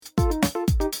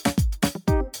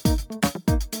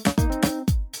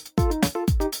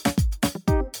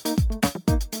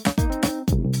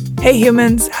Hey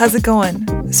humans, how's it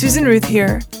going? Susan Ruth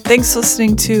here. Thanks for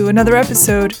listening to another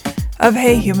episode of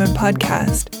Hey Human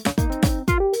Podcast.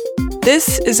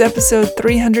 This is episode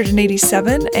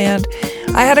 387, and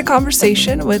I had a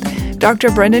conversation with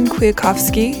Dr. Brendan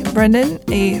Kwiatkowski. Brendan,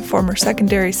 a former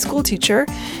secondary school teacher,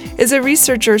 is a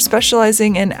researcher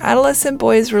specializing in adolescent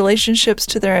boys' relationships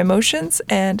to their emotions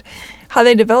and how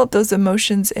they develop those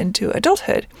emotions into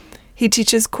adulthood. He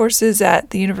teaches courses at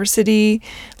the university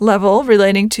level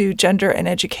relating to gender and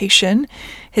education.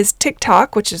 His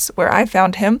TikTok, which is where I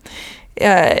found him,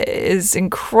 is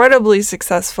incredibly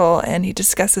successful, and he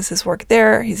discusses his work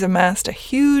there. He's amassed a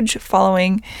huge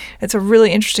following. It's a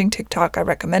really interesting TikTok. I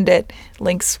recommend it.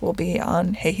 Links will be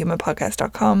on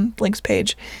heyhumanpodcast.com links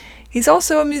page. He's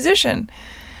also a musician.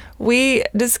 We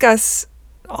discuss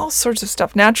all sorts of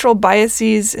stuff, natural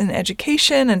biases in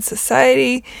education and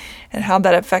society, and how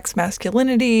that affects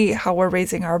masculinity, how we're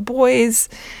raising our boys,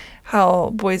 how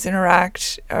boys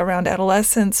interact around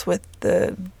adolescence with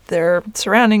their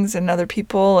surroundings and other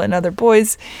people and other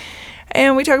boys.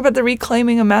 And we talk about the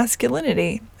reclaiming of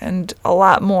masculinity and a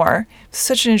lot more.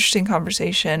 Such an interesting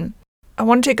conversation. I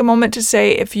want to take a moment to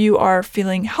say, if you are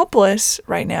feeling helpless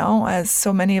right now, as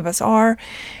so many of us are,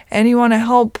 and you want to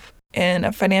help in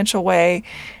a financial way,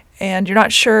 and you're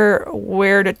not sure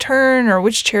where to turn or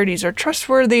which charities are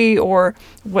trustworthy or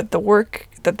what the work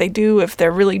that they do, if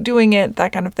they're really doing it,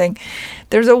 that kind of thing.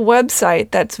 There's a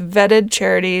website that's vetted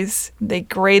charities. They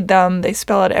grade them. They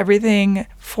spell out everything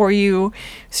for you,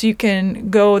 so you can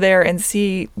go there and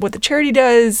see what the charity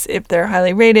does, if they're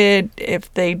highly rated,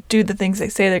 if they do the things they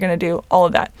say they're going to do, all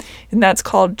of that. And that's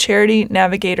called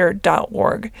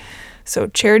charitynavigator.org. So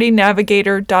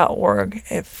charitynavigator.org.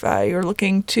 If you're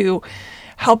looking to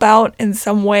help out in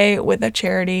some way with a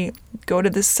charity, go to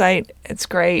this site. It's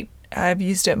great. I've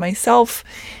used it myself,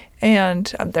 and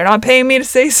they're not paying me to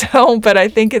say so, but I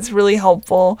think it's really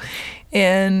helpful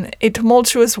in a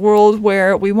tumultuous world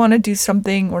where we want to do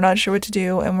something, we're not sure what to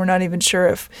do, and we're not even sure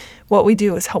if what we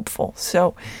do is helpful.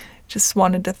 So just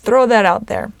wanted to throw that out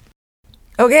there.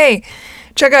 Okay,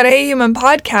 check out Hey Human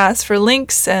Podcast for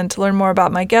links and to learn more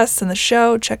about my guests and the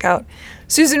show. Check out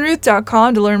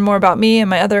SusanRuth.com to learn more about me and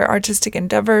my other artistic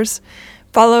endeavors.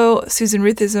 Follow Susan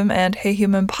Ruthism and Hey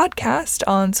Human Podcast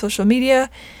on social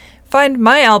media. Find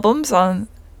my albums on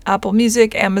Apple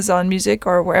Music, Amazon Music,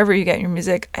 or wherever you get your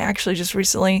music. I actually just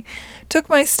recently took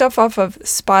my stuff off of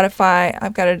Spotify.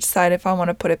 I've got to decide if I want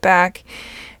to put it back.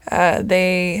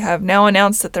 They have now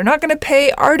announced that they're not going to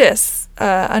pay artists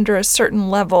under a certain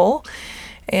level,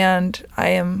 and I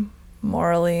am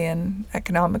morally and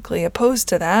economically opposed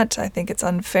to that. I think it's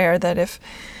unfair that if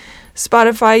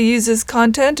Spotify uses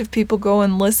content, if people go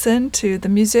and listen to the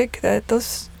music, that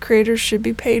those creators should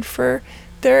be paid for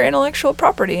their intellectual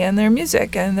property and their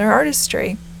music and their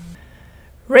artistry.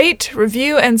 Rate,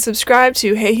 review, and subscribe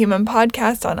to Hey Human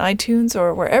Podcast on iTunes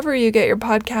or wherever you get your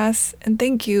podcasts. And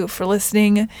thank you for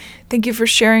listening. Thank you for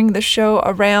sharing the show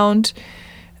around.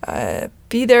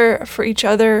 Be there for each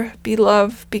other. Be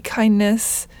love. Be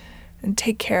kindness. And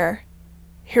take care.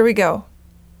 Here we go.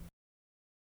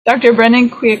 Dr. Brendan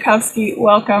Kwiatkowski,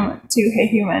 welcome to Hey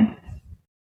Human.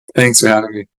 Thanks for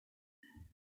having me.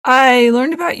 I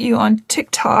learned about you on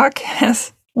TikTok,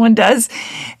 as one does,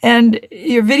 and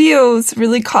your videos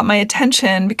really caught my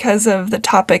attention because of the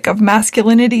topic of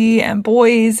masculinity and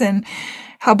boys and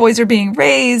how boys are being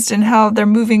raised and how they're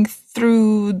moving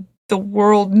through the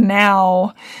world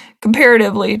now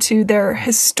comparatively to their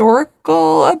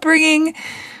historical upbringing.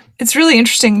 It's really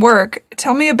interesting work.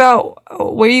 Tell me about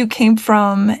where you came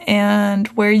from and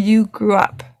where you grew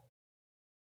up.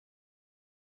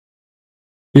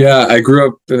 Yeah, I grew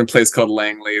up in a place called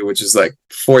Langley, which is like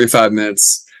 45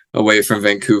 minutes away from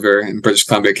Vancouver in British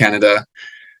Columbia, Canada.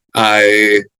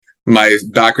 My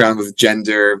background with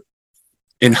gender,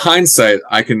 in hindsight,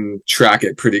 I can track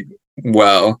it pretty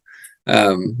well.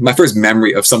 My first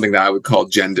memory of something that I would call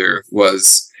gender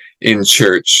was in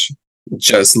church,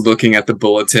 just looking at the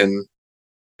bulletin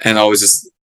and always just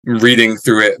reading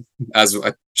through it as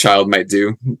a child might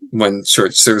do when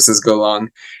church services go long,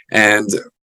 and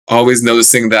always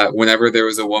noticing that whenever there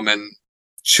was a woman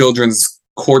children's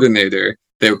coordinator,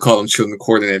 they would call them children's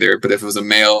coordinator, but if it was a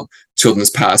male children's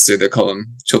pastor, they call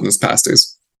them children's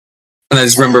pastors. And I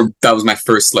just remember that was my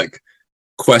first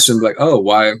question, oh,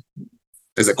 why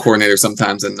is it coordinator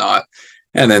sometimes and not?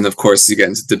 And then of course you get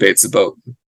into debates about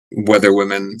whether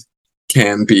women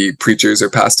can be preachers or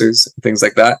pastors, things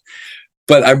like that.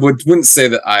 But I wouldn't say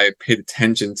that I paid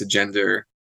attention to gender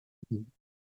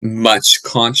much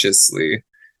consciously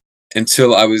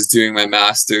until I was doing my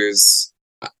master's,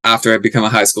 after I became a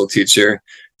high school teacher,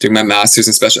 doing my master's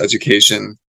in special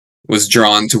education. was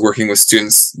drawn to working with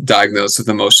students diagnosed with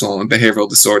emotional and behavioral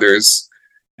disorders,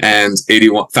 and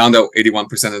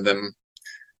 81% of them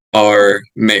are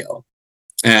male.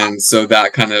 And so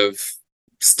that kind of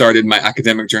started my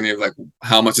academic journey of like,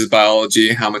 how much is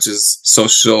biology, how much is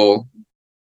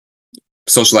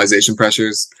socialization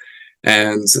pressures.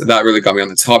 And that really got me on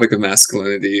the topic of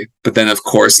masculinity. But then, of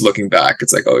course, looking back,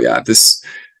 it's like, oh yeah, this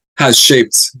has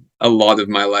shaped a lot of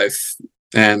my life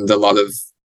and a lot of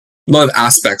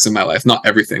aspects of my life. Not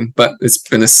everything, but it's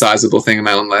been a sizable thing in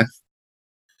my own life.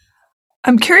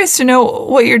 I'm curious to know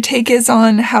what your take is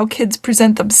on how kids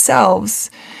present themselves,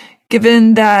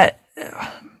 given that,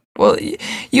 well,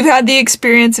 you've had the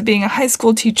experience of being a high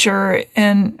school teacher,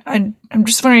 and I'm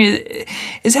just wondering,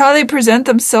 is how they present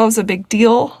themselves a big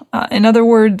deal? In other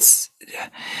words,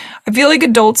 I feel like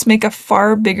adults make a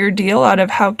far bigger deal out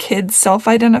of how kids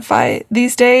self-identify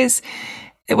these days.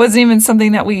 It wasn't even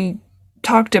something that we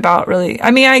talked about, really.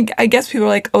 I mean, I guess people are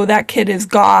like, oh, that kid is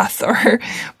goth or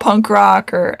punk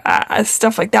rock or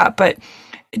stuff like that, but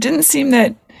it didn't seem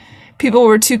that people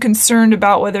were too concerned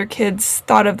about whether kids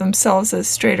thought of themselves as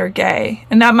straight or gay.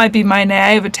 And that might be my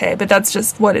naivete, but that's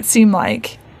just what it seemed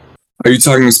like. Are you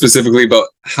talking specifically about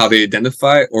how they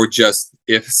identify, or just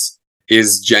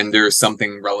is gender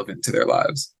something relevant to their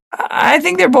lives? I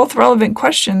think they're both relevant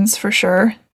questions for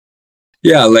sure.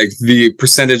 Yeah, like the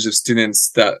percentage of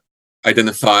students that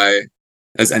identify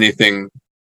as anything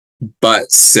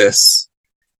but cis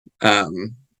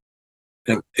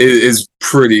is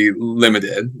pretty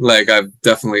limited. Like I've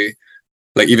definitely,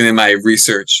 like even in my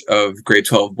research of grade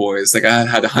 12 boys, like I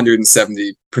had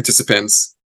 170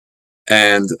 participants,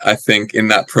 and I think in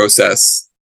that process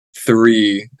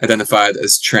 3 identified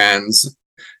as trans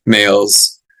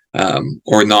males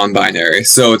or non-binary,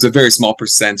 so it's a very small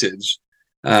percentage.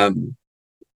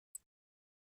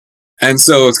 And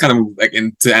so it's kind of like,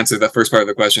 to answer the first part of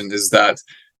the question, is that,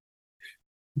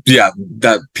 yeah,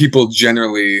 that people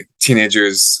generally,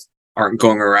 teenagers aren't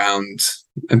going around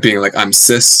and being like, I'm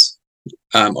cis.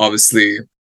 Obviously,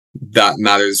 that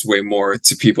matters way more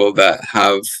to people that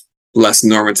have less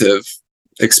normative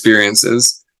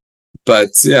experiences. But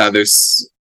yeah, that's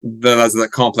a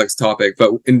complex topic.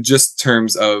 But in just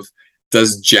terms of,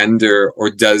 does gender, or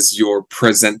does your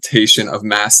presentation of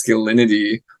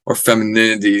masculinity or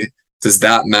femininity, does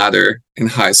that matter in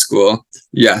high school?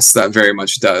 Yes, that very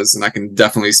much does. And I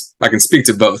can speak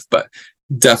to both, but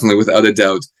definitely without a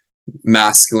doubt,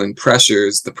 masculine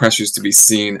pressures, the pressures to be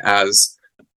seen as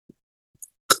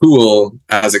cool,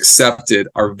 as accepted,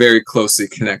 are very closely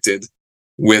connected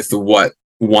with what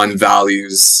one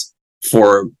values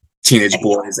for teenage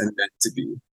boys and men to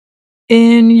be.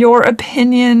 In your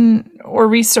opinion or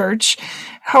research,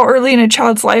 how early in a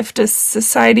child's life does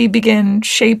society begin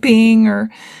shaping or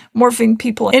morphing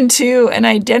people into an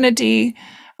identity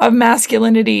of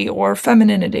masculinity or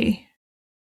femininity?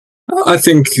 I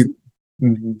think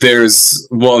there's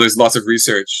lots of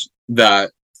research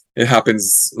that it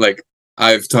happens, like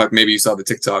I've talked, maybe you saw the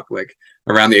TikTok, like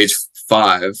around the age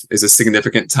 5 is a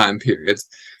significant time period.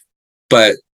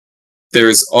 But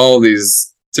there's all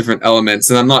these different elements,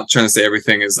 and I'm not trying to say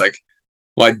everything is like,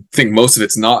 well, I think most of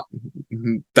it's not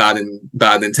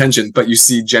bad intention, but you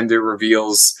see gender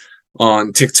reveals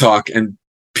on TikTok and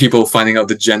people finding out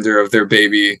the gender of their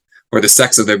baby, or the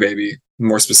sex of their baby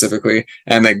more specifically,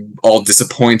 and like all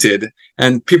disappointed,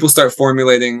 and people start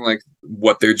formulating like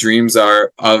what their dreams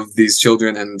are of these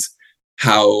children and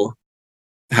how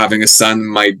having a son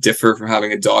might differ from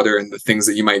having a daughter and the things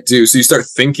that you might do. So you start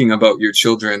thinking about your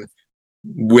children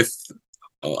with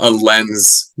a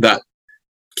lens that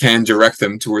can direct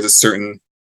them towards a certain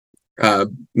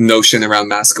notion around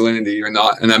masculinity or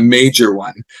not. And a major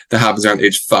one that happens around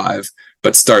age 5,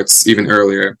 but starts even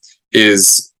earlier,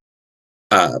 is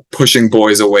pushing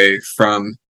boys away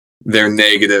from their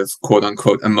negative, quote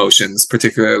unquote, emotions,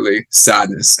 particularly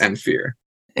sadness and fear.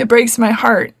 It breaks my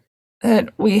heart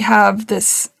that we have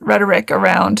this rhetoric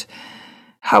around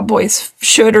how boys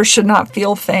should or should not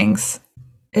feel things.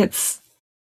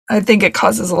 I think it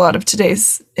causes a lot of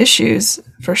today's issues,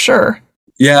 for sure.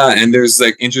 Yeah, and there's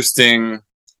like interesting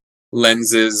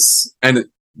lenses, and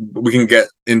we can get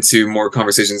into more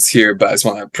conversations here, but I just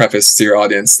want to preface to your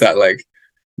audience that like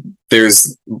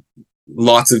there's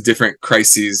lots of different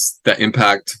crises that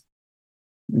impact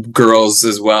girls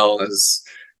as well as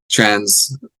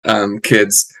trans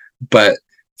kids. But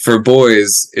for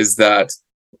boys, is that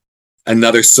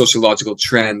another sociological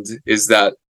trend is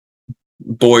that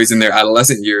boys in their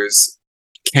adolescent years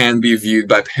can be viewed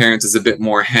by parents as a bit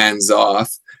more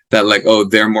hands-off, that like, oh,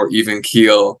 they're more even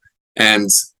keel. And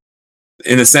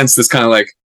in a sense, this kind of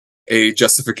like a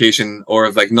justification or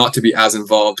like not to be as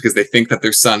involved because they think that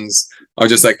their sons are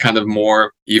just like kind of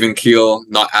more even keel,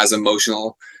 not as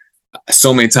emotional.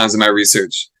 So many times in my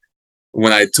research,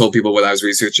 when I told people what I was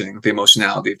researching, the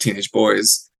emotionality of teenage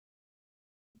boys,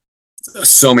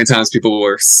 so many times people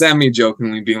were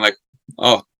semi-jokingly being like,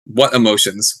 oh, what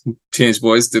emotions? Teenage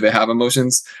boys, do they have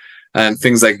emotions? And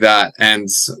things like that. And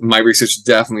my research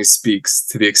definitely speaks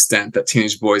to the extent that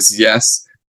teenage boys, yes,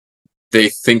 they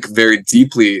think very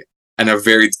deeply and are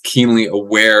very keenly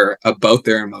aware about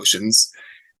their emotions.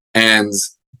 And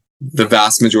the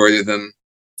vast majority of them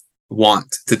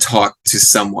want to talk to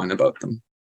someone about them.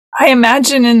 I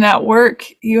imagine in that work,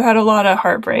 you had a lot of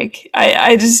heartbreak.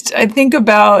 I think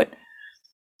about,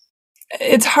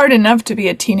 it's hard enough to be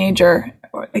a teenager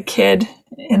or a kid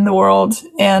in the world,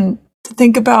 and to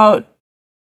think about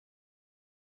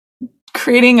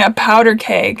creating a powder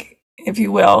keg, if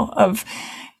you will, of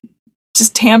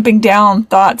just tamping down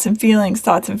thoughts and feelings.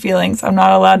 I'm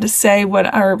not allowed to say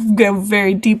what, or go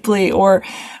very deeply, or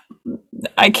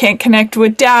I can't connect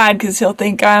with dad because he'll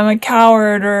think I'm a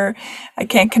coward, or I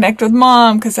can't connect with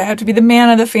mom because I have to be the man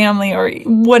of the family, or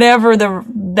whatever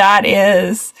that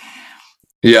is.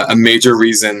 Yeah, a major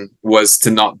reason was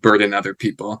to not burden other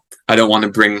people. I don't want to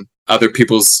bring other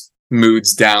people's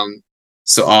moods down,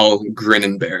 so I'll grin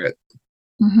and bear it.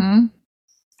 Mm-hmm.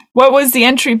 What was the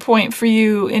entry point for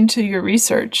you into your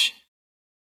research?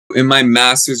 In my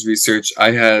master's research,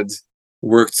 I had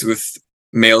worked with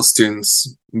male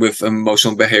students with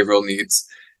emotional behavioral needs,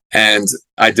 and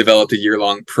I developed a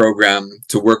year-long program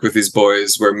to work with these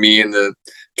boys where me and the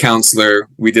counselor,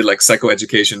 we did like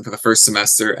psychoeducation for the first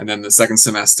semester, and then the second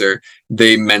semester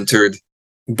they mentored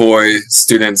boy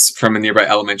students from a nearby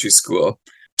elementary school.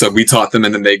 So we taught them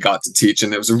and then they got to teach,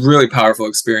 and it was a really powerful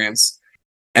experience.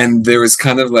 And there was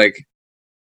kind of like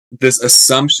this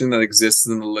assumption that exists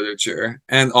in the literature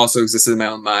and also existed in my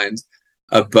own mind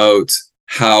about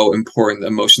how important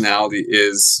emotionality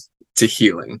is to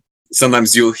healing.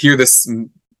 Sometimes you'll hear this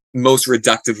most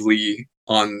reductively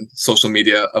on social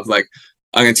media of like,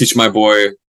 I'm going to teach my boy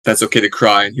that's okay to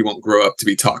cry and he won't grow up to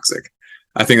be toxic.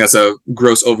 I think that's a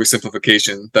gross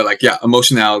oversimplification that like, yeah,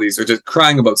 emotionalities or just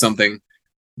crying about something,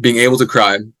 being able to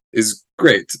cry is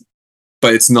great,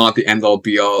 but it's not the end all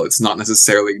be all. It's not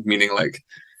necessarily meaning like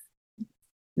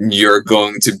you're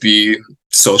going to be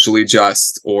socially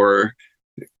just or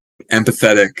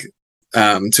empathetic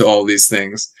to all these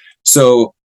things.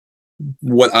 So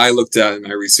what I looked at in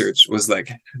my research was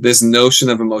like this notion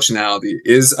of emotionality.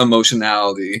 Is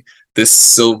emotionality this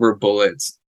silver bullet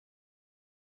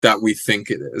that we think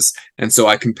it is? And so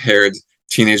I compared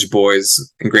teenage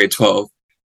boys in grade 12.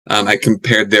 I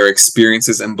compared their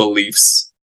experiences and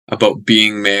beliefs about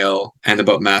being male and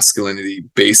about masculinity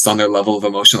based on their level of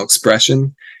emotional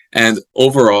expression. And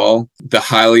overall, the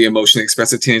highly emotionally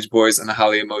expressive teenage boys and the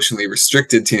highly emotionally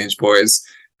restricted teenage boys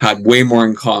had way more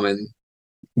in common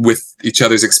with each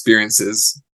other's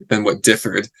experiences than what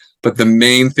differed. But the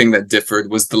main thing that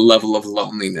differed was the level of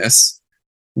loneliness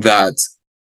that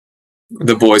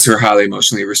the boys who are highly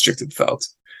emotionally restricted felt.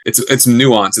 It's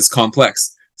nuanced, it's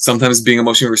complex. Sometimes being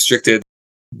emotionally restricted,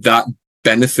 that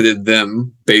benefited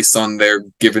them based on their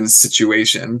given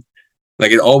situation.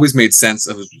 Like it always made sense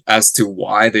as to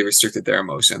why they restricted their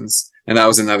emotions. And that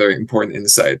was another important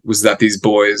insight, was that these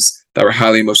boys that were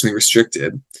highly emotionally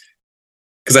restricted,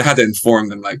 because I had to inform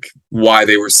them like why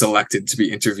they were selected to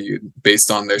be interviewed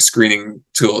based on their screening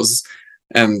tools.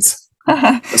 And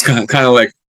it's kind of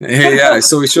like, hey, yeah,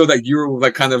 so we showed that you were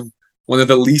like kind of one of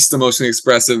the least emotionally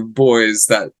expressive boys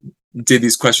that did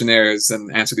these questionnaires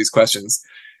and answered these questions.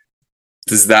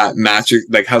 Does that match your,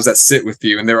 like, how does that sit with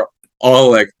you? And they're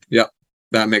all like, yep,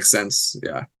 that makes sense.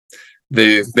 Yeah.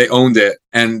 They owned it.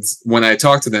 And when I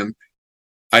talked to them,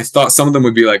 I thought some of them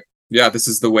would be like, yeah, this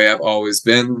is the way I've always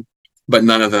been. But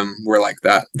none of them were like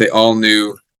that. They all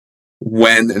knew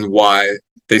when and why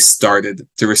they started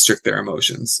to restrict their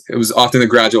emotions. It was often a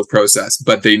gradual process,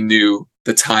 but they knew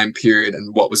the time period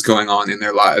and what was going on in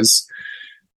their lives.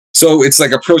 So it's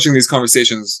like approaching these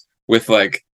conversations with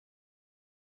like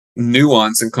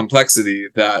nuance and complexity,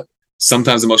 that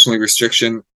sometimes emotional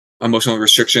restriction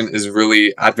is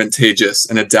really advantageous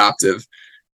and adaptive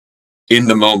in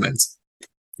the moment,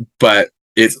 but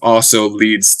it also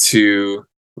leads to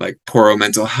like poor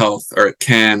mental health, or it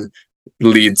can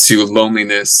lead to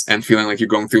loneliness and feeling like you're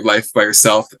going through life by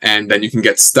yourself, and then you can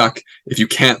get stuck if you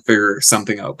can't figure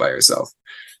something out by yourself.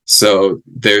 So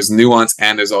there's nuance,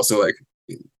 and there's also like,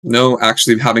 no,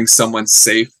 actually having someone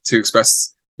safe to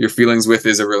express your feelings with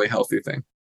is a really healthy thing.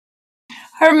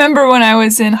 I remember when I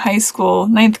was in high school,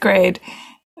 9th grade,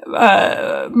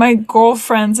 my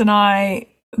girlfriends and I,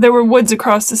 there were woods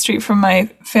across the street from my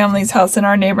family's house in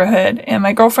our neighborhood, and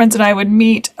my girlfriends and I would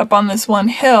meet up on this one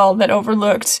hill that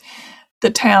overlooked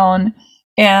the town,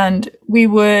 and we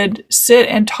would sit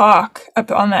and talk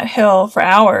up on that hill for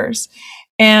hours.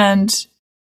 And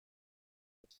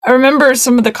I remember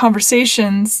some of the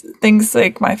conversations, things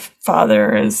like my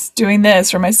father is doing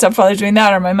this, or my stepfather's doing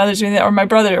that, or my mother's doing that, or my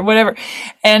brother, or whatever.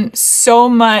 And so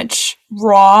much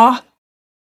raw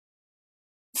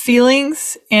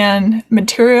feelings and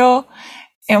material.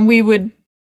 And we would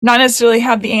not necessarily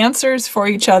have the answers for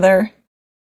each other,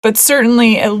 but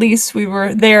certainly at least we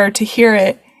were there to hear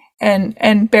it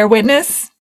and bear witness,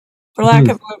 for lack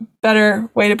of a better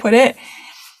way to put it.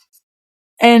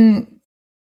 And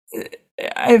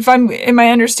am I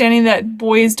understanding that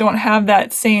boys don't have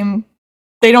that same,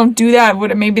 they don't do that?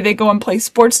 Maybe they go and play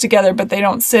sports together, but they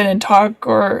don't sit and talk,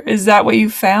 or is that what you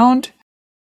found?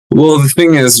 Well, the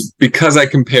thing is, because I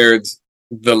compared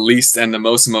the least and the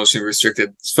most emotionally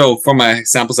restricted, so for my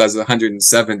sample size of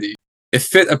 170, it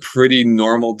fit a pretty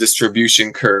normal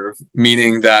distribution curve,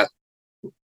 meaning that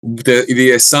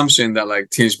the assumption that like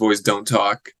teenage boys don't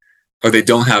talk, or they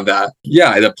don't have that,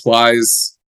 yeah, it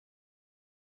applies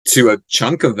to a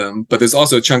chunk of them, but there's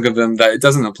also a chunk of them that it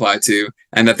doesn't apply to,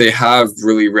 and that they have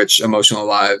really rich emotional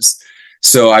lives.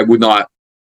 So I would not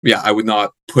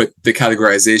put the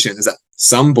categorization is that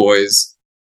some boys,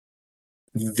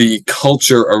 the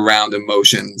culture around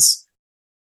emotions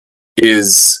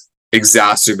is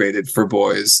exacerbated for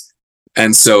boys.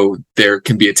 And so there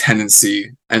can be a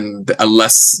tendency and a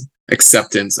less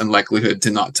acceptance and likelihood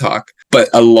to not talk. But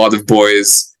a lot of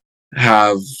boys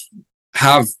have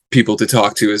people to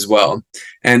talk to as well.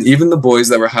 And even the boys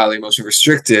that were highly emotionally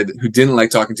restricted, who didn't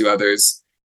like talking to others,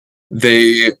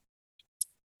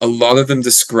 a lot of them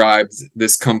described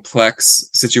this complex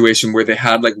situation where they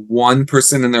had like one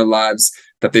person in their lives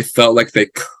that they felt like they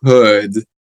could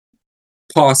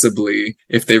possibly,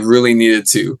 if they really needed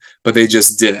to, but they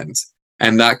just didn't.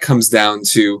 And that comes down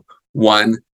to,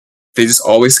 one, they just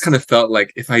always kind of felt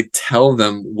like, if I tell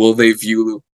them, will they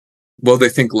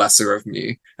think lesser of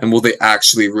me? And will they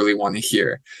actually really want to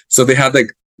hear? So they had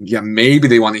like, yeah, maybe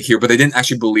they want to hear, but they didn't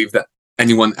actually believe that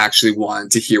anyone actually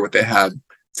wanted to hear what they had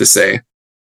to say.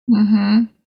 Mm-hmm.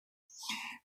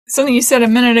 Something you said a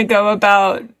minute ago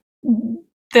about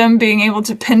them being able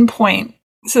to pinpoint.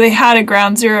 So they had a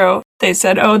ground zero. They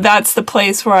said, oh, that's the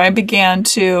place where I began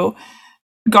to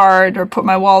guard or put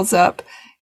my walls up.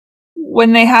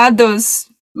 When they had those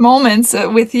moments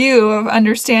with you of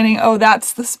understanding, oh,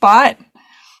 that's the spot,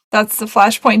 that's the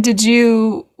flashpoint, did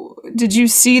you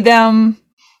see them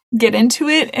get into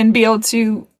it and be able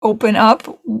to open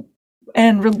up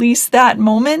and release that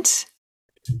moment?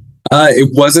 It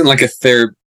wasn't like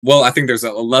well, I think there's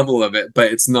a level of it,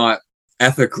 but it's not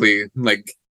ethically,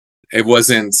 like, it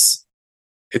wasn't,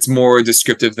 it's more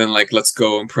descriptive than like, let's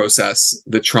go and process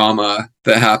the trauma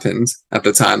that happened at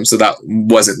the time. So that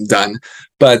wasn't done.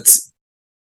 But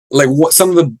like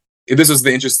this was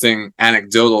the interesting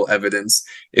anecdotal evidence,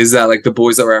 is that like the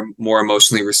boys that were more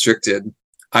emotionally restricted,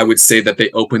 I would say that they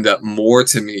opened up more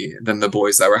to me than the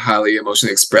boys that were highly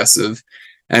emotionally expressive.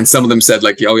 And some of them said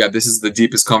like, oh yeah, this is the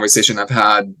deepest conversation I've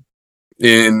had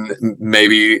in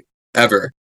maybe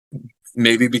ever.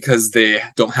 Maybe because they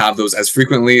don't have those as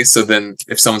frequently. So then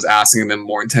if someone's asking them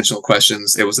more intentional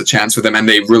questions, it was a chance for them, and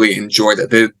they really enjoyed it.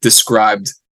 They described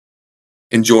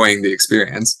enjoying the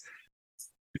experience.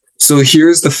 So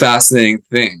here's the fascinating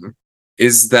thing,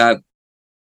 is that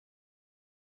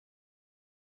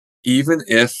even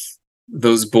if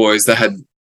those boys that had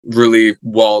really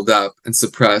walled up and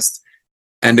suppressed,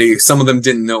 and some of them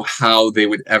didn't know how they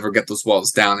would ever get those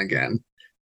walls down again,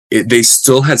 they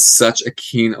still had such a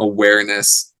keen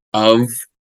awareness of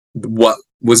what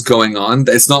was going on.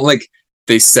 It's not like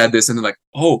they said this and they're like,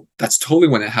 oh, that's totally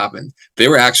when it happened. They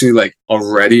were actually like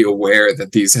already aware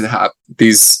that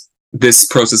this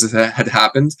process had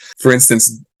happened. For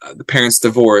instance, the parents'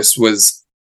 divorce was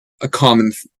a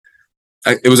common,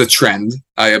 it was a trend.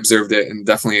 I observed it, and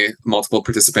definitely multiple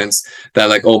participants, that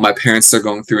like, oh, my parents are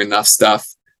going through enough stuff,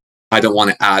 I don't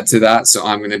want to add to that, so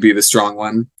I'm going to be the strong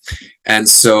one. And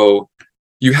so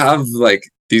you have like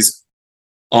these,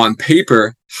 on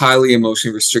paper, highly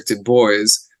emotionally restricted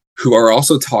boys who are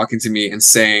also talking to me and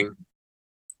saying,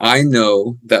 I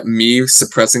know that me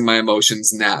suppressing my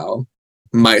emotions now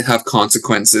might have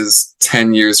consequences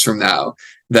 10 years from now,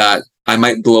 that I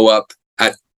might blow up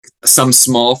at some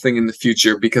small thing in the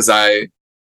future because I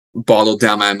bottled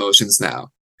down my emotions now.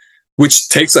 Which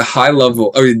takes a high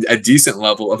level, or a decent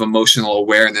level of emotional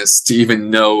awareness to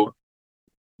even know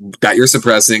that you're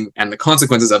suppressing and the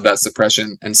consequences of that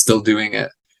suppression and still doing it.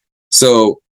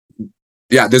 So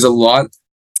yeah, there's a lot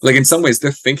like in some ways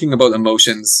they're thinking about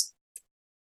emotions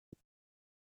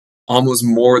almost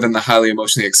more than the highly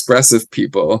emotionally expressive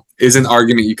people, is an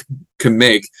argument you can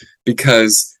make,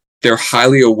 because they're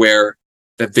highly aware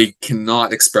that they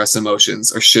cannot express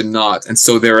emotions or should not, and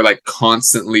so they're like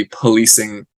constantly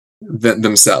policing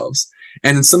themselves,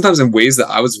 and sometimes in ways that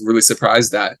I was really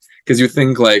surprised at, because you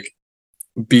think like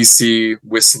BC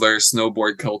Whistler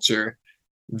snowboard culture,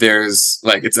 there's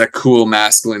like, it's a cool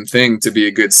masculine thing to be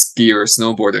a good skier or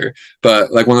snowboarder,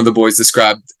 but like one of the boys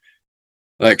described,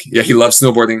 like, yeah, he loves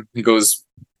snowboarding, he goes,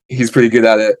 he's pretty good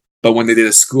at it, but when they did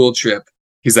a school trip,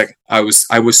 he's like, I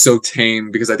was so tame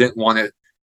because I didn't want it,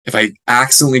 if I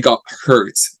accidentally got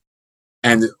hurt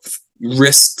and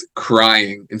risked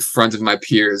crying in front of my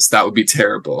peers, that would be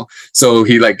terrible. So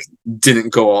he like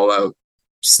didn't go all out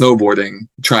snowboarding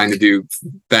trying to do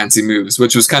fancy moves,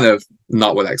 which was kind of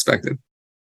not what I expected.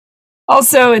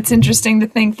 Also, it's interesting to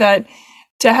think that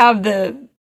to have the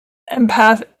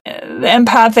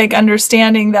empathic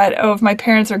understanding that, oh, if my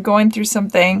parents are going through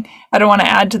something, I don't want to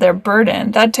add to their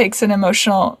burden. That takes an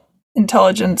emotional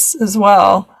intelligence as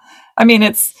well. I mean,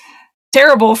 it's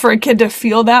terrible for a kid to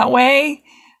feel that way,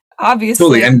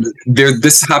 obviously. Totally, and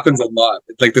this happens a lot.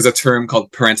 Like there's a term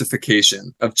called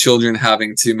parentification, of children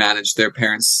having to manage their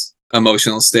parents'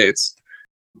 emotional states.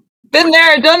 Been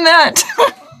there, done that.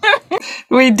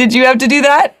 Wait, did you have to do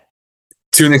that?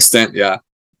 To an extent, yeah,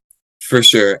 for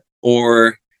sure.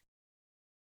 Or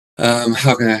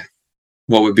what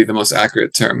would be the most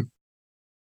accurate term?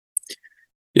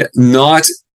 Yeah, not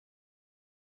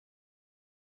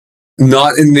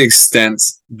in the extent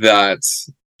that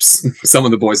some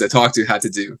of the boys I talked to had to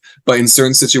do, but in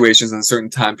certain situations and certain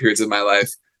time periods of my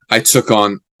life, I took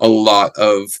on a lot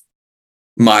of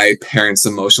my parents'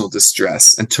 emotional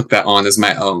distress and took that on as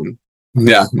my own.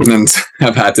 Yeah, and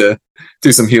I've had to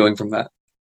do some healing from that.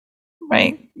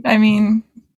 Right. I mean,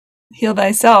 heal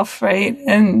thyself, right?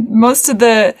 And I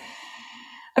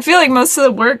feel like most of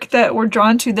the work that we're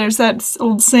drawn to, there's that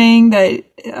old saying that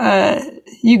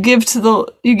you give to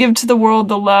the world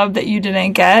the love that you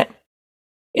didn't get.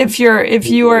 If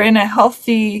you're on a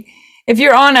healthy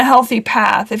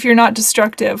path, if you're not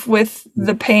destructive with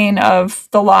the pain of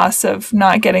the loss of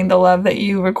not getting the love that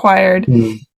you required,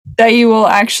 that you will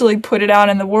actually put it out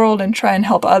in the world and try and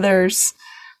help others.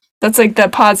 That's like the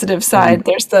positive side.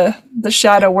 There's the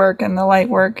shadow work and the light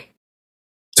work.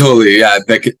 Totally, yeah.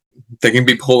 They can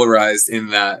be polarized in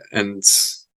that,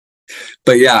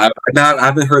 but yeah, I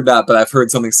haven't heard that, but I've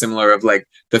heard something similar of like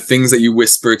the things that you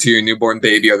whisper to your newborn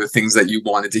baby are the things that you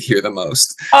wanted to hear the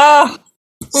most. Oh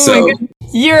so, my goodness.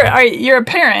 You're a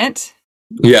parent.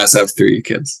 Yes, I have 3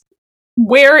 kids.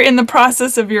 Where in the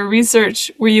process of your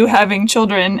research were you having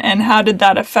children, and how did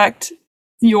that affect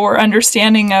your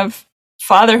understanding of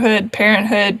fatherhood,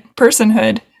 parenthood,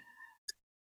 personhood?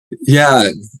 Yeah,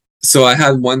 so I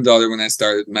had one daughter when I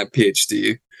started my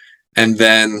PhD, and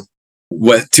then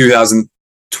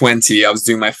 2020, I was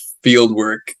doing my field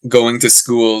work, going to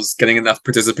schools, getting enough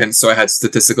participants so I had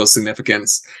statistical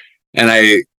significance, and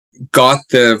I got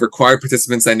the required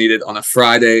participants I needed on a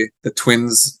Friday. I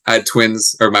had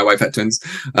twins, or my wife had twins,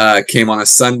 came on a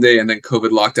Sunday, and then COVID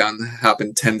lockdown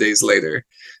happened 10 days later.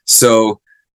 So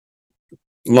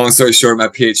long story short, my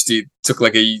PhD took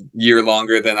like a year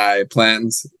longer than I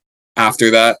planned after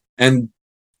that. And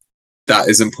that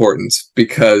is important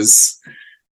because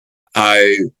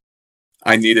I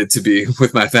needed to be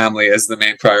with my family as the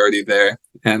main priority there.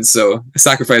 And so I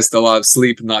sacrificed a lot of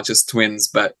sleep, not just twins,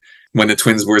 but when the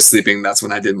twins were sleeping, that's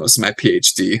when I did most of my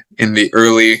PhD, in the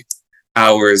early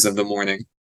hours of the morning.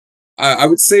 I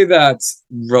would say that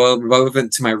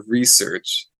relevant to my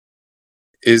research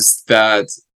is that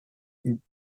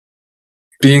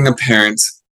being a parent,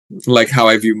 like how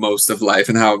I view most of life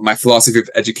and how my philosophy of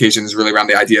education is really around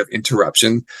the idea of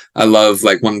interruption. I love,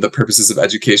 like, one of the purposes of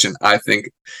education, I think,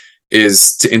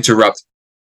 is to interrupt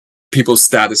people's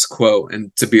status quo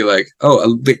and to be like,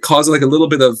 oh, they cause like a little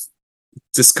bit of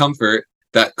discomfort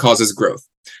that causes growth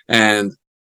and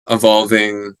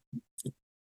evolving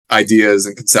ideas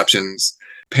and conceptions.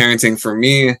 Parenting for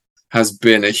me has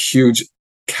been a huge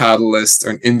catalyst or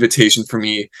an invitation for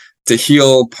me to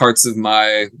heal parts of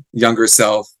my younger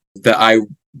self that I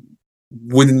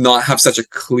would not have such a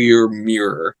clear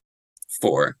mirror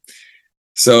for.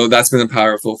 So that's been a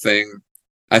powerful thing.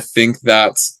 I think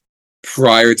that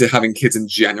prior to having kids in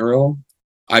general,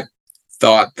 I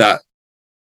thought that,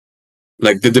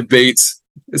 like, the debate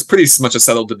is pretty much a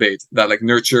settled debate that, like,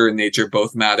 nurture and nature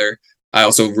both matter. I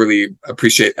also really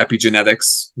appreciate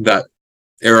epigenetics, that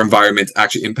our environment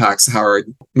actually impacts how our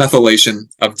methylation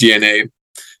of DNA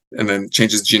and then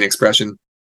changes gene expression.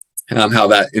 how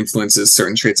that influences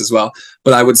certain traits as well.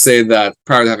 But I would say that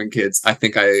prior to having kids, I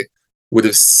think I would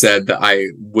have said that I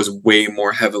was way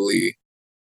more heavily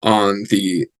on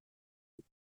the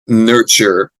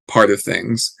nurture part of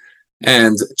things.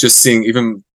 And just seeing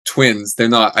even twins, they're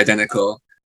not identical.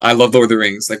 I love Lord of the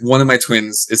Rings. Like, one of my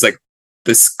twins is like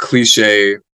this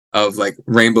cliche of like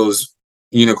rainbows,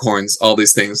 unicorns, all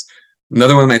these things.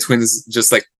 Another one of my twins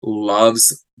just like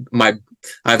loves I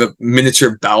have a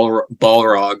miniature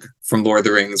Balrog from Lord of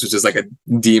the Rings, which is like a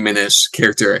demonish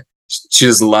character. She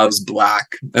just loves black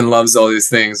and loves all these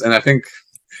things. And I think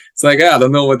it's like, yeah, I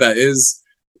don't know what that is.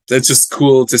 It's just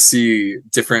cool to see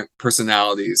different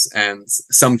personalities and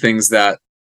some things that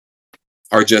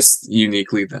are just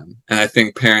uniquely them. And I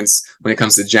think parents, when it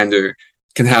comes to gender,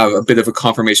 can have a bit of a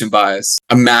confirmation bias.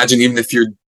 Imagine even if your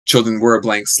children were a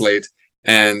blank slate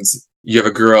and you have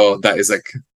a girl that is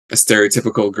like a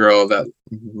stereotypical girl that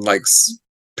likes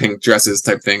pink dresses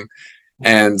type thing,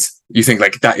 and you think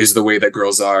like that is the way that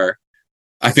girls are.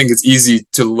 I think it's easy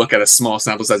to look at a small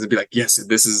sample size and be like, yes,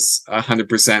 this is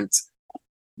 100%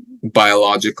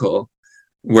 biological.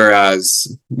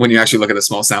 Whereas when you actually look at a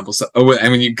small sample size,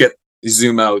 and when you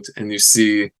zoom out and you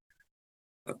see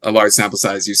a large sample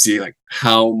size, you see like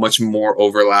how much more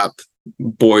overlap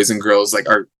boys and girls like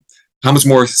are, how much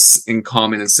more in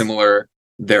common and similar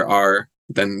there are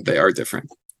than they are different.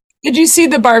 Did you see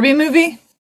the Barbie movie?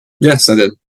 Yes, I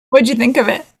did. What'd you think of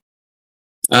it?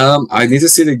 I need to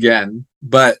see it again,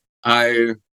 but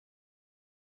I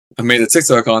made a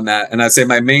TikTok on that, and I'd say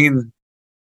my main,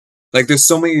 like, there's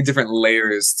so many different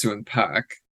layers to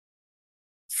unpack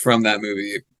from that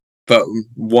movie. But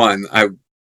one, I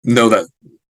know that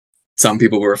some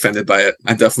people were offended by it.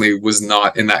 I definitely was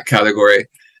not in that category.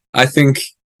 I think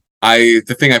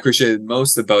the thing I appreciated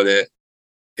most about it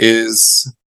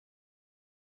is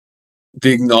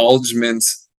the acknowledgement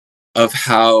of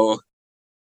how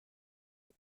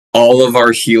all of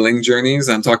our healing journeys,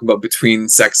 I'm talking about between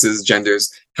sexes,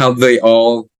 genders, how they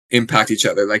all impact each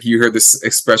other. Like, you heard this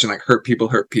expression, like, hurt people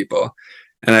hurt people.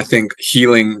 And I think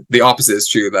healing, the opposite is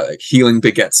true, that like healing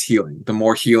begets healing. The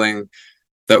more healing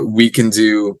that we can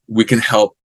do, we can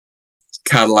help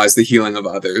catalyze the healing of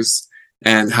others,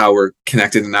 and how we're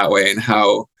connected in that way, and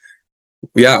how,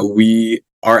 yeah,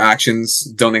 our actions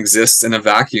don't exist in a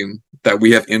vacuum, that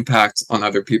we have impact on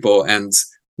other people. And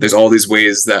there's all these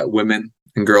ways that women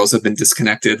and girls have been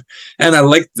disconnected. And I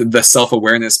like the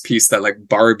self-awareness piece that like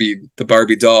the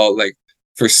Barbie doll, like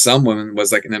for some women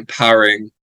was like an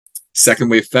empowering second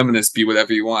wave feminist, be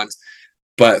whatever you want.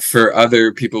 But for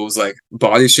other people, it was like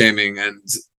body shaming and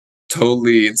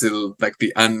totally into like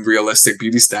the unrealistic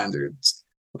beauty standards.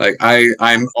 Like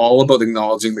I'm all about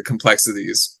acknowledging the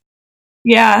complexities.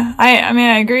 Yeah, I mean,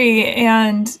 I agree.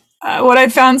 And what I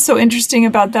found so interesting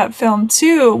about that film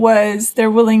too was their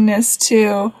willingness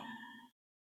to,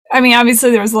 I mean,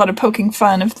 obviously there was a lot of poking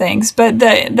fun of things, but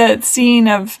that scene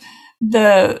of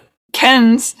the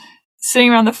Kens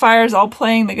sitting around the fires all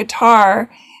playing the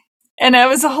guitar, and it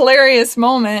was a hilarious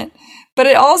moment. But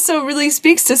it also really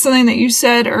speaks to something that you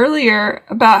said earlier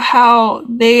about how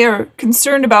they are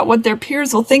concerned about what their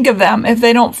peers will think of them if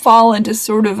they don't fall into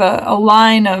sort of a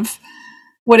line of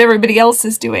what everybody else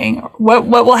is doing. What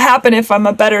will happen if I'm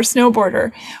a better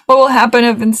snowboarder? What will happen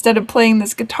if instead of playing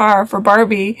this guitar for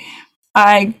Barbie,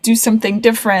 I do something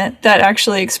different that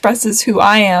actually expresses who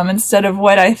I am instead of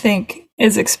what I think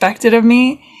is expected of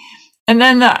me? And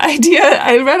then the idea,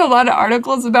 I read a lot of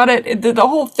articles about it. The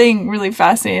whole thing really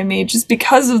fascinated me just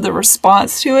because of the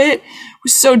response to it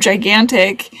was so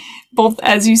gigantic, both,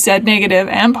 as you said, negative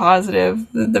and positive.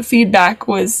 The feedback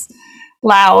was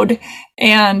loud.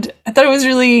 And I thought it was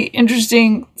really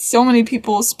interesting. So many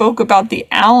people spoke about the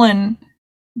Alan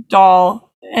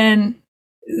doll and,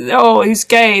 oh, he's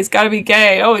gay. He's got to be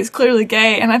gay. Oh, he's clearly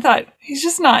gay. And I thought, he's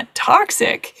just not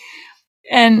toxic.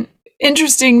 And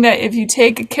interesting that if you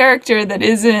take a character that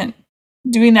isn't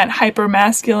doing that hyper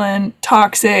masculine,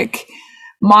 toxic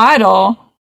model,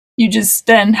 you just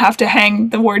then have to hang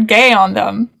the word gay on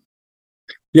them.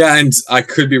 Yeah, and I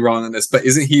could be wrong on this, but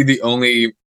isn't he the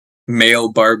only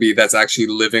male Barbie that's actually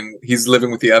living? He's living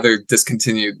with the other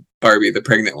discontinued Barbie, the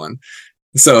pregnant one.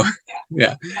 So,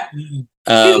 yeah.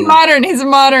 He's a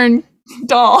modern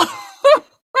doll.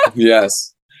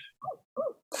 Yes.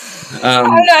 I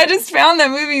don't know, I just found that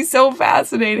movie so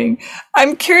fascinating.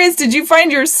 I'm curious, did you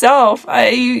find yourself,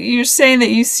 you're saying that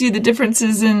you see the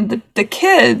differences in the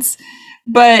kids,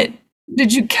 but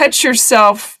did you catch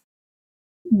yourself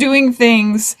doing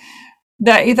things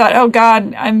that you thought, oh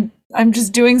God, I'm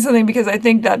just doing something because I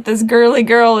think that this girly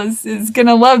girl is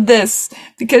gonna love this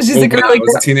because she's a girly girl.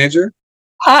 Was a teenager?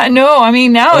 No, I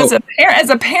mean, now Oh, as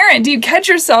a parent, do you catch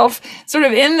yourself sort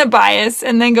of in the bias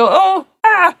and then go, oh,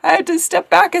 I had to step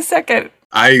back a second?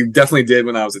 I definitely did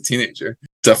when I was a teenager.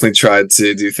 Definitely tried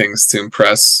to do things to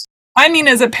impress. I mean,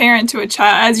 as a parent to a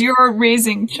child, as you're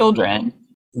raising children.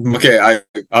 Okay,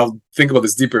 I'll think about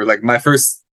this deeper. Like my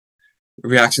first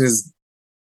reaction is,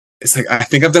 it's like I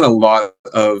think I've done a lot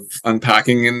of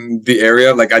unpacking in the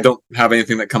area. Like I don't have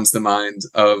anything that comes to mind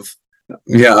of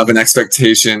an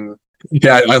expectation.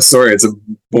 Yeah, I'm sorry, it's a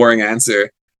boring answer.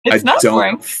 I It's not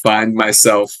boring. don't find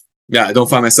myself. Yeah, I don't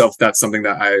find myself. That's something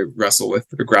that I wrestle with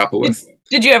or grapple with.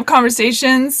 Did you have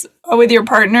conversations with your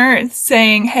partner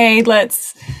saying, "Hey,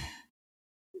 let's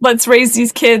raise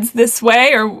these kids this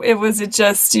way," or was it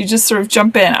just you just sort of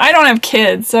jump in? I don't have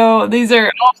kids, so these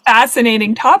are all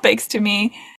fascinating topics to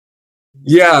me.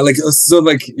 Yeah, like so,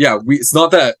 like yeah. It's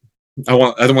not that I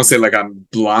don't want to say like I'm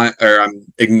blind or I'm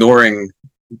ignoring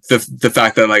the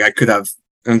fact that like I could have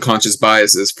unconscious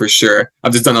biases for sure.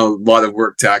 I've just done a lot of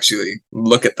work to actually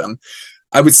look at them.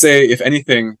 I would say, if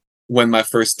anything, when my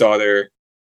first daughter,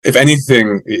 if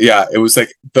anything, yeah, it was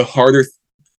like the harder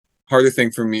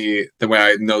thing for me, the way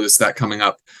I noticed that coming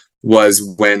up, was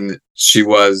when she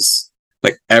was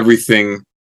like everything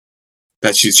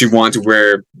that she wanted to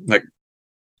wear, like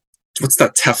what's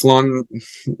that Teflon?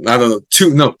 I don't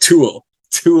know.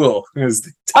 Tulle is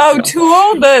the Oh, Teflon.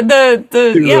 Tool, Tulle,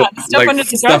 the stuff like under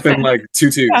the stuff in dress. like Yeah.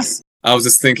 tutus. I was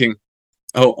just thinking,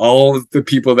 oh, all of the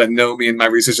people that know me and my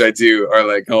research I do are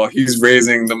like, oh, he's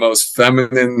raising the most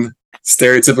feminine,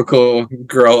 stereotypical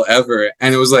girl ever.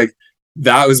 And it was like,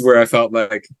 that was where I felt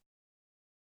like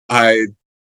I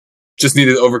just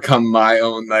needed to overcome my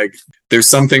own, like, there's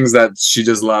some things that she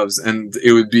just loves. And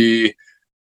it would be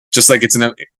just like,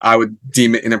 I would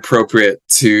deem it inappropriate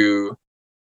to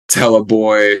tell a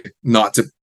boy not to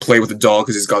play with a doll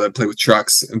because he's got to play with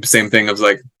trucks. And the same thing of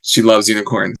like, she loves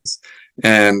unicorns.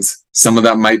 And some of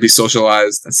that might be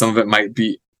socialized, and some of it might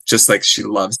be just like she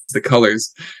loves the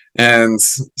colors. And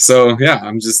so, yeah,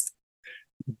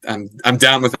 I'm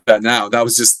down with that now. That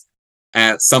was just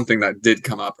something that did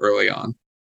come up early on.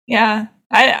 Yeah.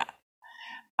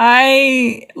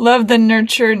 I love the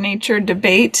nurture nature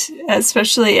debate,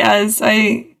 especially as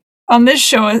on this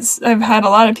show, I've had a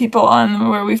lot of people on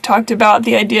where we've talked about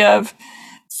the idea of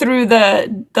through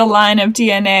the line of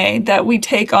DNA that we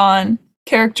take on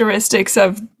characteristics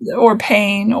of or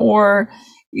pain or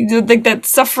like that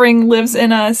suffering lives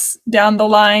in us down the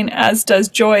line, as does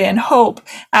joy and hope,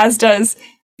 as does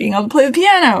being able to play the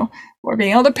piano or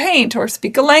being able to paint or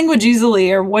speak a language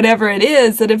easily or whatever it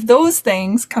is, that if those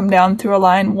things come down through a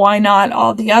line, why not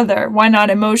all the other? Why not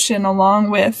emotion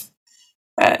along with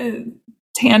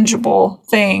tangible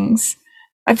things?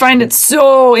 I find it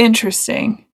so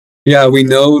interesting. Yeah, we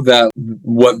know that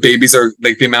what babies are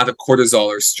like, the amount of cortisol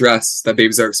or stress that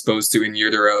babies are exposed to in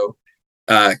utero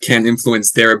can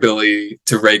influence their ability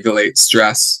to regulate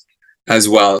stress as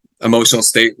well. Emotional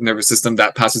state, nervous system,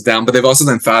 that passes down. But they've also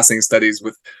done fascinating studies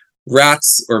with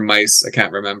rats or mice, I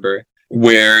can't remember,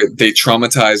 where they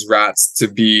traumatize rats to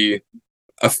be,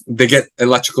 they get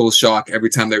electrical shock every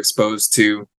time they're exposed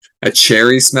to a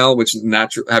cherry smell, which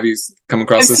have you come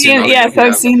across this? Yes,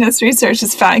 I've seen this research.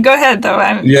 It's fine. Go ahead, though.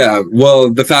 Yeah,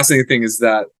 well, the fascinating thing is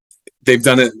that they've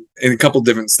done it in a couple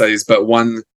different studies, but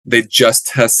one, they just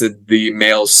tested the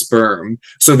male sperm.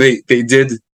 So they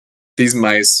did these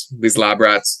mice, these lab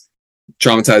rats,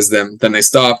 traumatized them, then they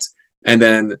stopped, and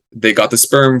then they got the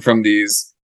sperm from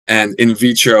these and in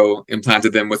vitro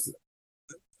implanted them with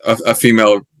a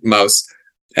female mouse,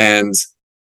 and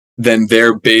then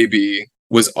their baby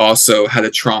was also had a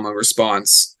trauma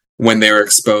response when they were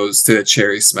exposed to the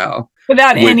cherry smell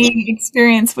without any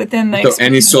experience within the so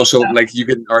any social, like you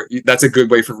could, that's a good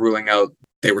way for ruling out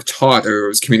they were taught or it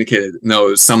was communicated. No,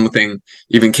 it was something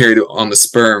even carried on the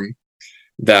sperm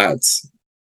that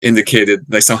indicated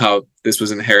like somehow this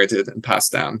was inherited and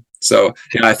passed down. So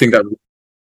yeah, I think that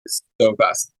is so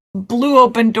fast. Blew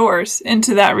open doors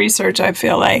into that research, I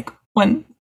feel like, when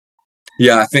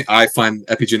yeah, I find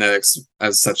epigenetics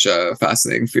as such a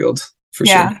fascinating field for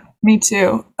sure. Yeah, me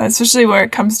too. Especially where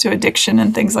it comes to addiction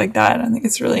and things like that. I think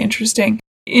it's really interesting.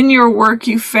 In your work,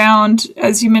 you found,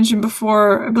 as you mentioned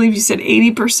before, I believe you said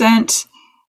 80%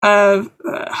 of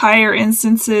higher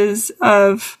instances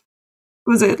of,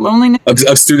 was it loneliness?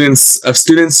 Of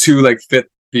students who like fit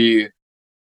the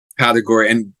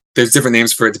category, and there's different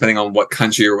names for it depending on what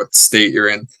country or what state you're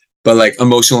in, but like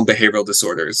emotional behavioral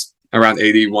disorders. Around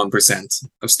 81%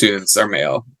 of students are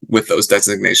male with those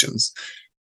designations.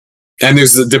 And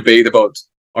there's a debate about,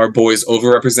 are boys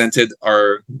overrepresented,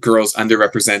 are girls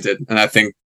underrepresented? And I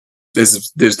think there's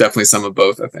definitely some of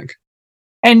both, I think.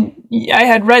 And I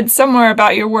had read somewhere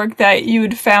about your work that you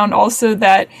had found also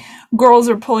that girls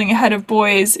are pulling ahead of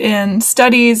boys in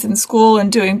studies in school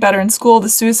and doing better in school. The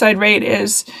suicide rate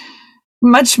is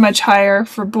much, much higher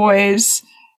for boys.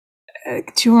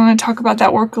 Do you want to talk about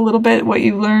that work a little bit, what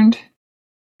you learned?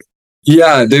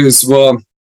 Yeah, here's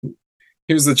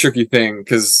the tricky thing,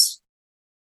 because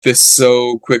this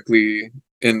so quickly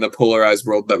in the polarized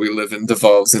world that we live in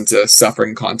devolves into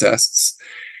suffering contests,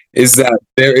 is that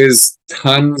there is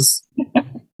tons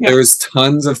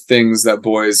of things that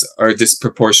boys are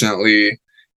disproportionately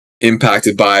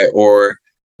impacted by, or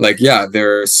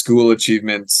their school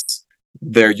achievements,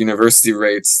 their university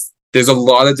rates. There's a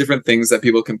lot of different things that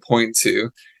people can point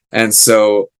to. And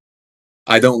so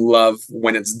I don't love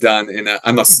when it's done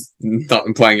I'm not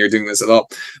implying you're doing this at all,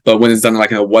 but when it's done in a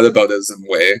whataboutism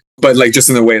way, but just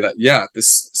in a way that,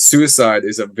 this suicide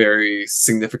is a very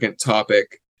significant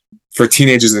topic for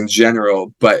teenagers in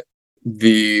general, but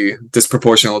the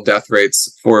disproportional death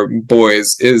rates for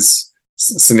boys is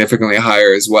significantly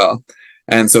higher as well.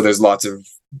 And so there's lots of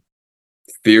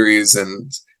theories and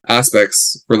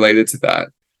aspects related to that.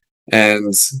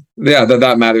 And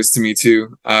that matters to me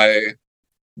too.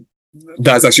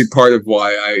 That's actually part of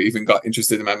why I even got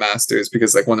interested in my master's,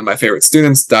 because one of my favorite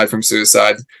students died from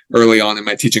suicide early on in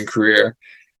my teaching career.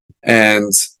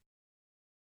 And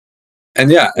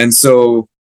so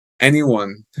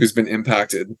anyone who's been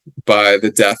impacted by the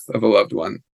death of a loved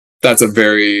one, that's a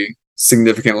very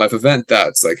significant life event.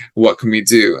 That's what can we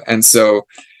do? And so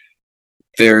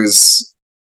there's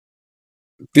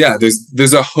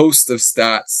a host of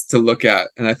stats to look at,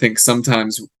 and I think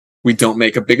sometimes we don't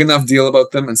make a big enough deal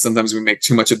about them, and sometimes we make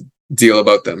too much a deal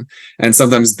about them, and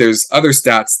sometimes there's other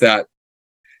stats that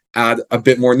add a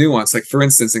bit more nuance. For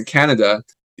instance, in Canada,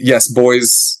 yes,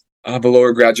 boys have a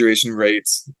lower graduation rate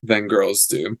than girls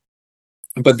do,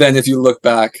 but then if you look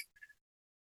back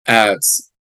at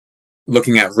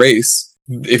looking at race,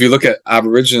 if you look at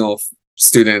Aboriginal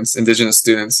students, Indigenous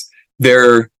students,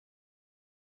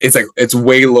 it's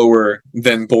way lower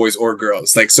than boys or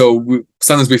girls.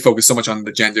 Sometimes we focus so much on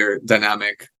the gender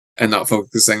dynamic and not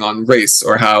focusing on race,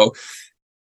 or how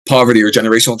poverty or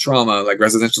generational trauma,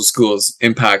 residential schools,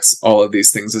 impacts all of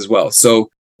these things as well. So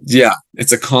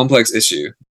it's a complex issue.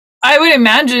 I would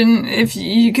imagine if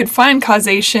you could find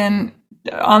causation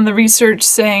on the research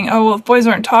saying, oh, well, if boys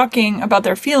aren't talking about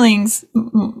their feelings,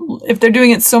 if they're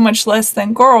doing it so much less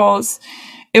than girls,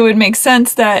 it would make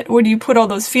sense that where do you put all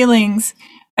those feelings?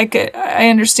 I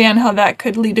understand how that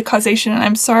could lead to causation, and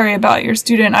I'm sorry about your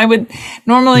student. I would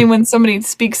normally, when somebody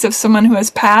speaks of someone who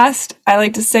has passed, I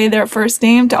like to say their first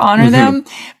name to honor them.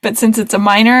 But since it's a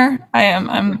minor,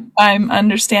 I'm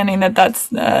understanding that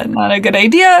that's not a good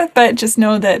idea. But just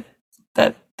know that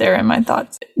they're in my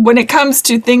thoughts. When it comes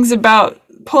to things about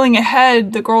pulling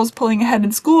ahead, the girls pulling ahead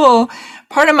in school,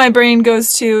 part of my brain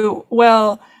goes to,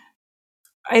 well,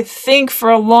 I think for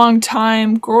a long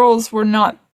time girls were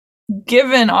not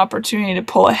given opportunity to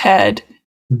pull ahead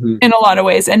in a lot of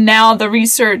ways, and now the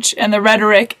research and the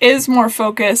rhetoric is more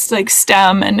focused,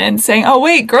 STEM, and saying, oh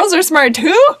wait, girls are smart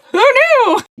too? Who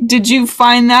knew? Did you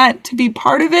find that to be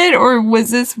part of it, or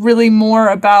was this really more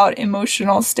about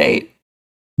emotional state?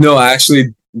 No,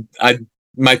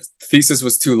 my thesis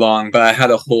was too long, but I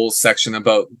had a whole section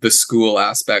about the school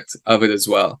aspect of it as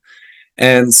well.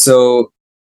 And so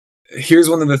here's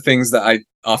one of the things that I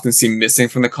often see missing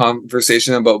from the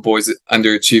conversation about boys'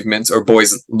 underachievement or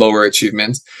boys' lower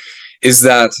achievement, is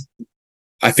that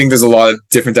I think there's a lot of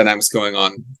different dynamics going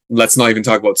on. Let's not even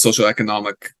talk about social,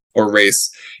 economic, or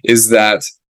race. Is that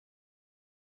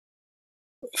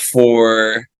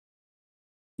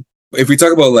if we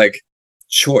talk about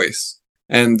choice,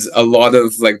 and a lot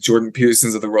of Jordan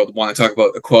Petersons of the world want to talk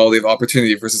about equality of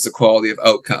opportunity versus equality of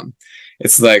outcome.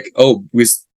 It's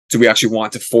do we actually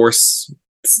want to force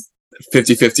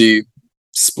 50-50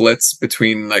 splits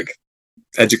between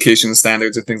education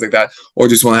standards and things like that, or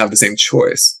just want to have the same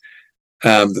choice?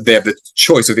 They have the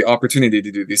choice or the opportunity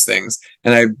to do these things.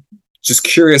 And I'm just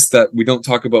curious that we don't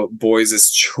talk about boys'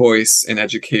 choice in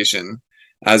education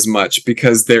as much,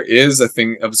 because there is a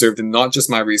thing observed in not just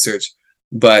my research,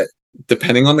 but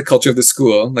depending on the culture of the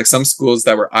school, some schools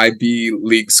that were IB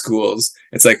League schools,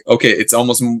 it's okay, it's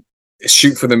almost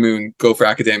shoot for the moon, go for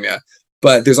academia.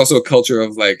 But there's also a culture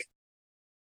of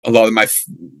a lot of my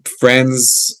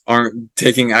friends aren't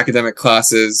taking academic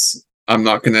classes. I'm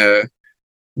not gonna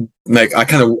I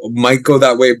kind of might go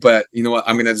that way, but you know what?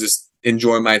 I'm gonna just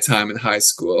enjoy my time in high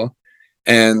school.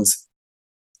 And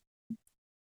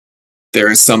there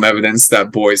is some evidence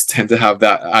that boys tend to have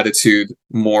that attitude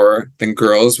more than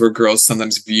girls, where girls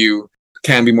sometimes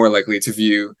can be more likely to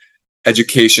view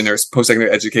education or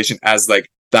post-secondary education as like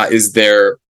that is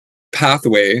their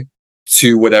pathway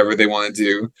to whatever they want to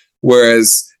do.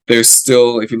 Whereas there's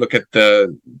still, if you look at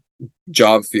the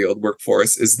job field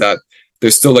workforce, is that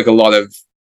there's still like a lot of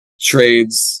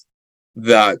trades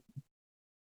that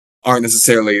aren't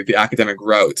necessarily the academic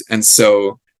route. And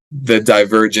so the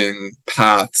diverging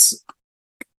paths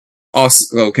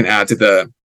also can add to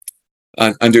the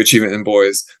underachievement in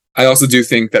boys. I also do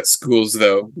think that schools,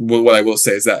 though, what I will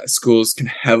say is that schools can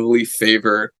heavily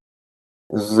favor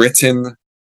written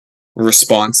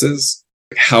responses.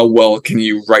 How well can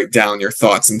you write down your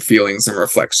thoughts and feelings and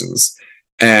reflections?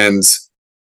 And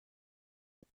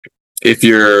if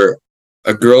you're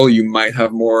a girl, you might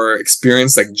have more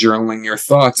experience like journaling your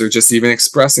thoughts or just even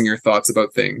expressing your thoughts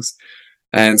about things.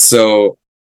 And so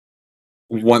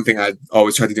one thing I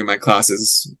always try to do in my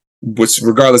classes, which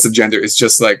regardless of gender, is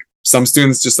just like some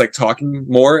students just like talking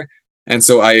more. And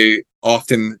so I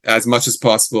often, as much as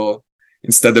possible,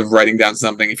 instead of writing down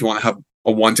something, if you want to have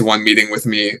a one-to-one meeting with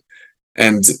me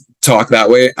and talk that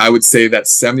way, I would say that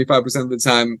 75% of the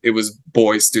time it was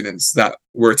boy students that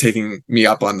were taking me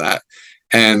up on that.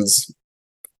 And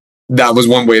that was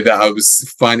one way that I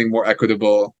was finding more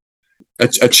equitable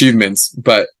achievements.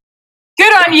 But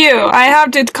good on you. I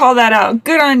have to call that out.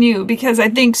 Good on you, because I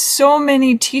think so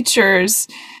many teachers,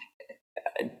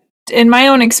 in my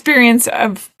own experience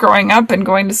of growing up and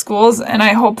going to schools, and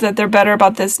I hope that they're better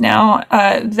about this now,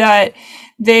 that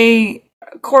they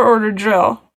court order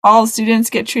drill. All students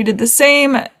get treated the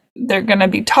same. They're going to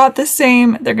be taught the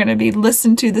same. They're going to be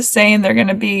listened to the same. They're going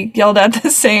to be yelled at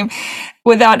the same,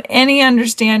 without any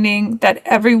understanding that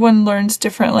everyone learns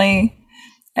differently.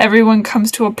 Everyone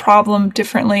comes to a problem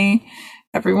differently.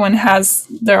 Everyone has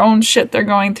their own shit they're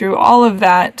going through, all of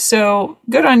that. So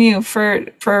good on you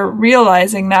for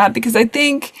realizing that, because I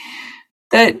think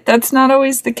that that's not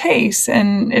always the case.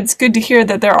 And it's good to hear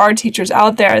that there are teachers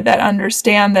out there that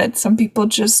understand that some people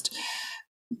just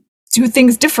do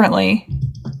things differently.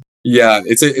 Yeah,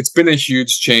 it's been a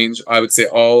huge change. I would say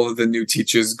all of the new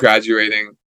teachers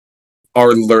graduating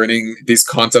are learning these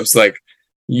concepts like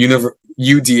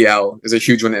UDL is a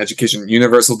huge one in education,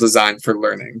 universal design for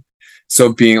learning.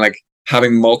 So being like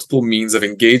having multiple means of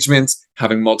engagement,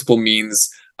 having multiple means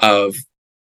of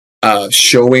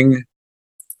showing,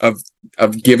 of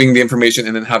giving the information,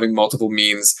 and then having multiple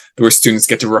means where students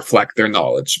get to reflect their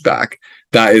knowledge back.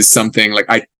 That is something like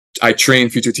I train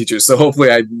future teachers, so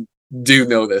hopefully I do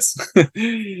know this.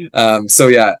 So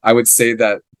yeah, I would say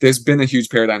that there's been a huge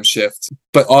paradigm shift,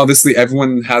 but obviously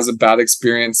everyone has a bad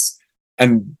experience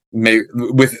and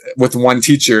with one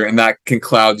teacher, and that can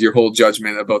cloud your whole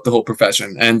judgment about the whole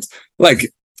profession. And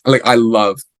like I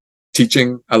love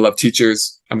teaching. I love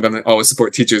teachers. I'm going to always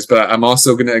support teachers, but I'm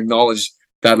also going to acknowledge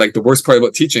that like the worst part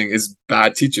about teaching is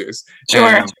bad teachers. Sure.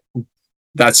 And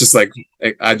that's just like,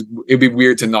 it'd be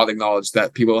weird to not acknowledge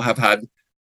that people have had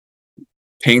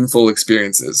painful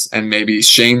experiences and maybe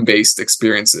shame-based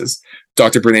experiences.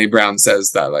 Dr. Brene Brown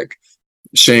says that like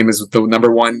shame is the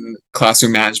number one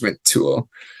classroom management tool.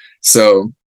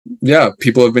 So yeah,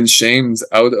 people have been shamed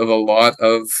out of a lot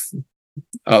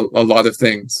of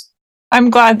things. I'm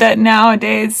glad that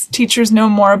nowadays teachers know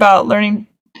more about learning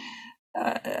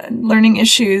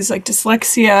issues like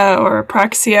dyslexia or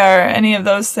apraxia or any of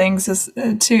those things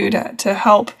to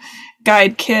help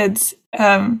guide kids.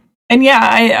 And yeah,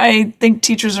 I think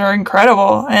teachers are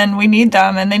incredible and we need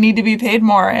them and they need to be paid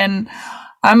more. And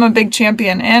I'm a big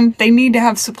champion, and they need to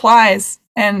have supplies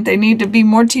and they need to be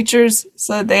more teachers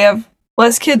so that they have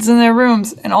less kids in their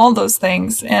rooms and all those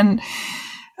things. And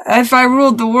if I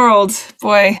ruled the world,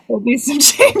 boy, there'll be some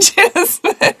changes.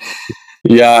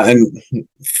 Yeah, and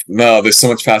no, there's so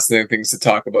much fascinating things to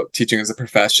talk about teaching as a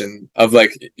profession. Of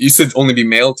like, you should only be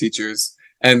male teachers,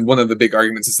 and one of the big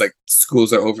arguments is like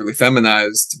schools are overly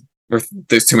feminized, or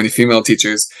there's too many female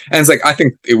teachers. And it's like, I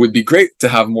think it would be great to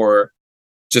have more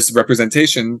just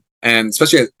representation, and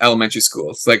especially at elementary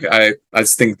schools. Like I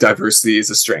just think diversity is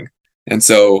a strength, and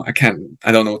so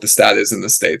I don't know what the stat is in the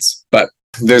States, but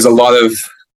there's a lot of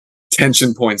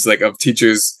tension points like of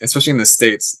teachers, especially in the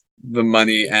States, the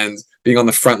money and being on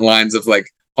the front lines of like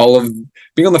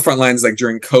being on the front lines like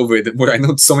during COVID, where I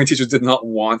know so many teachers did not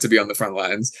want to be on the front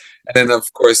lines. And then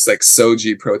of course like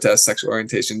SOGI protests, sexual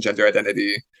orientation, gender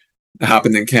identity,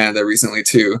 happened in Canada recently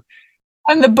too.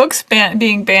 And the books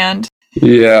being banned.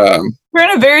 Yeah. We're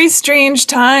in a very strange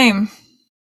time.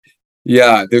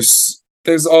 Yeah, there's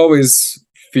always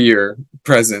fear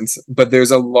present, but there's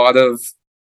a lot of,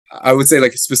 I would say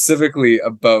like specifically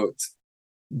about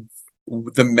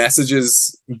the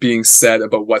messages being said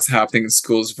about what's happening in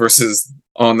schools versus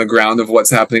on the ground of what's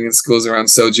happening in schools around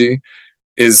SOGI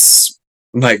is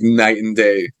like night and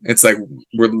day. It's like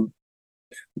we're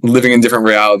living in different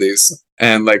realities,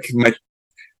 and like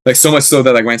so much so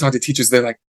that like when I talk to teachers, they're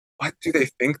like, what do they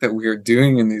think that we are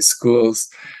doing in these schools?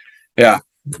 Yeah.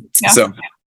 So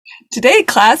today,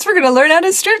 class, we're going to learn how to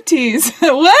striptease.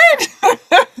 What?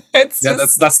 It's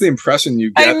that's the impression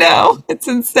you get. I know. It's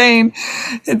insane.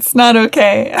 It's not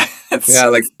okay.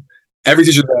 Like every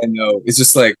teacher that I know is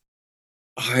just like,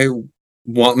 I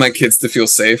want my kids to feel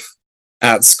safe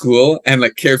at school and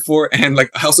like cared for, and like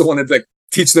I also want to like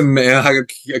teach them how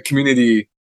a community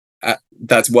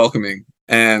that's welcoming,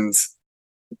 and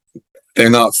they're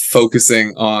not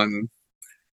focusing on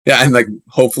and like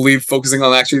hopefully focusing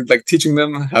on actually like teaching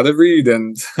them how to read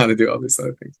and how to do all these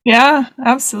other things. Yeah,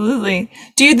 absolutely.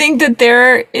 Do you think that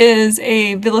there is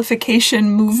a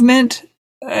vilification movement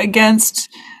against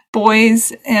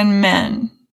boys and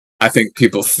men? I think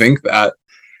people think that,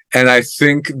 and I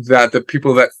think that the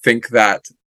people that think that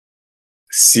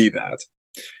see that.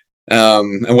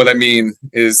 And what I mean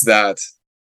is that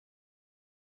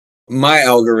my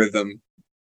algorithm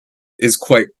is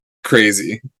quite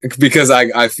crazy because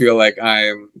I feel like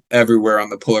I'm everywhere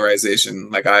on the polarization.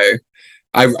 Like I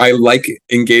like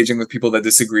engaging with people that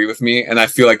disagree with me, and I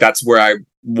feel like that's where I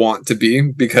want to be,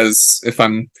 because if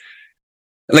I'm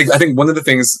like, I think one of the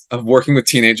things of working with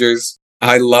teenagers,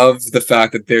 I love the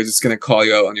fact that they're just going to call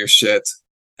you out on your shit.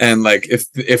 And like,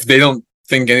 if they don't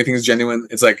think anything's genuine,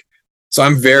 it's like, so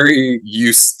I'm very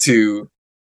used to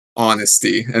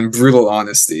honesty and brutal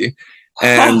honesty.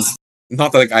 And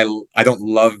not that like, I don't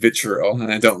love vitriol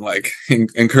and I don't like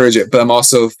encourage it, but I'm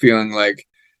also feeling like,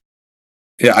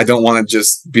 I don't want to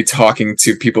just be talking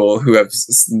to people who have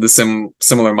the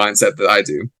similar mindset that I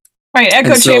do. Right.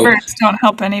 Echo chambers don't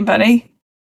help anybody.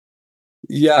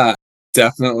 Yeah,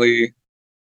 definitely.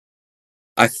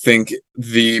 I think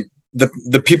the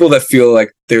people that feel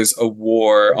like there's a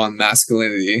war on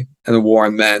masculinity and a war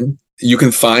on men, you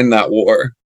can find that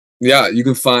war. Yeah, you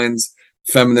can find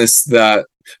feminists that,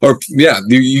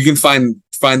 you can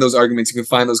find those arguments. You can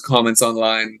find those comments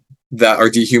online that are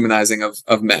dehumanizing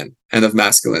of men and of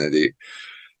masculinity.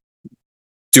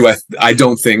 I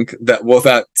don't think that, well,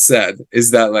 that said,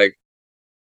 is that like,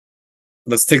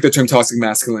 let's take the term toxic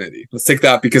masculinity. Let's take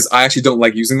that, because I actually don't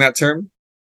like using that term.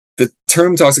 The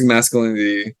term toxic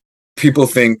masculinity, people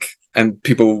think, and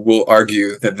people will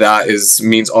argue that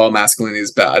means all masculinity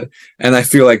is bad. And I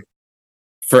feel like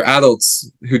for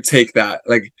adults who take that,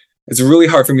 like, it's really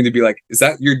hard for me to be like, is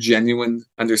that your genuine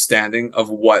understanding of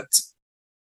what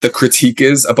the critique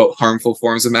is about harmful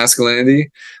forms of masculinity?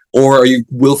 Or are you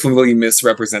willfully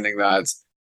misrepresenting that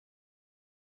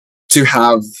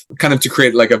to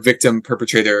create like a victim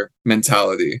perpetrator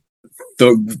mentality?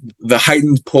 The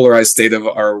heightened polarized state of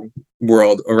our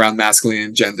world around masculinity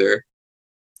and gender,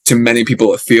 to many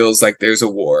people, it feels like there's a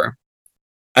war.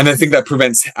 And I think that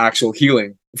prevents actual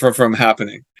healing from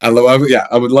happening. I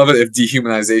would love it if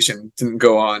dehumanization didn't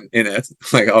go on in it.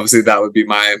 Like, obviously that would be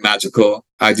my magical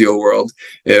ideal world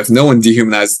if no one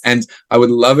dehumanized. And I would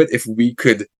love it if we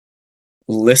could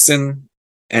listen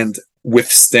and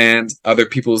withstand other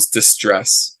people's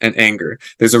distress and anger.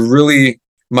 There's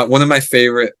one of my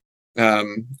favorite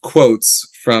quotes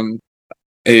from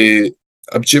a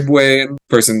Ojibwe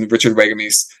person, Richard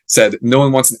Wagamese, said, "No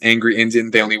one wants an angry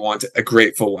Indian, they only want a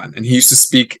grateful one." And he used to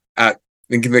speak at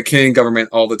the Canadian government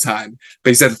all the time.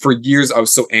 But he said, for years I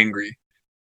was so angry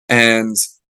and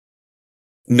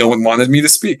no one wanted me to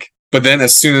speak. But then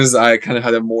as soon as I kind of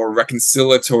had a more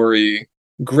reconciliatory,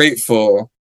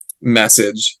 grateful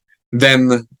message,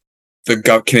 then the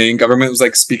Canadian government was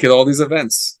like, speak at all these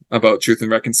events about truth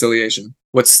and reconciliation.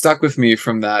 What stuck with me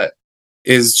from that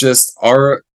is just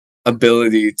our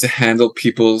ability to handle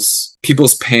people's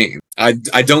pain. I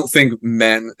don't think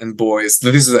men and boys,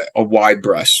 this is a wide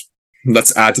brush,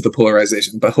 let's add to the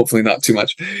polarization, but hopefully not too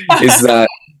much, is that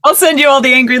I'll send you all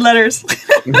the angry letters.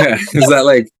 Is that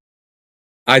like,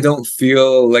 I don't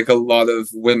feel like a lot of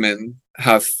women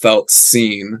have felt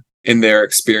seen in their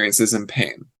experiences and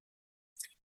pain.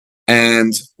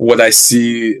 And what I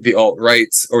see the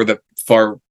alt-right or the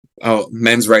far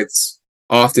men's rights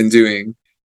often doing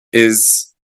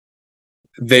is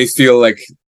they feel like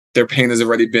their pain has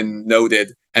already been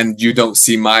noted and you don't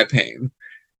see my pain.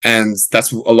 And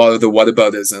that's a lot of the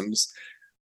whataboutisms.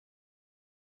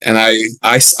 And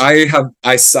I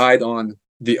side on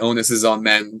the onus is on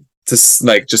men to,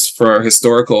 like, just for a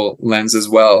historical lens as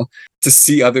well,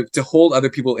 to hold other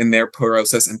people in their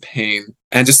process and pain,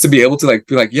 and just to be able to like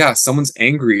be like, yeah, someone's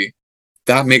angry,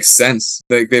 that makes sense,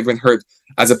 like they've been hurt,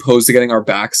 as opposed to getting our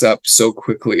backs up so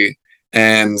quickly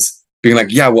and being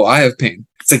like, yeah, well, I have pain.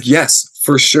 It's like, yes,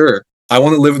 for sure, I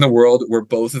want to live in a world where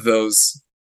both of those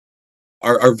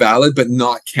are valid, but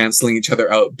not canceling each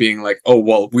other out, being like, oh,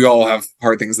 well, we all have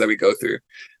hard things that we go through.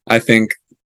 I think,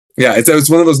 yeah, it's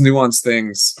one of those nuanced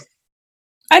things.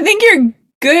 I think you're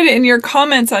good in your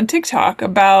comments on TikTok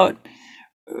about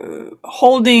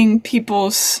holding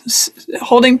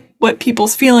what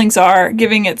people's feelings are,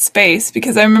 giving it space.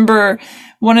 Because I remember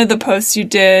one of the posts you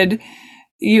did,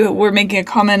 you were making a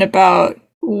comment about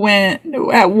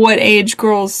at what age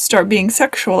girls start being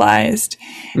sexualized.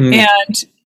 And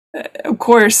of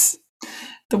course,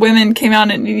 the women came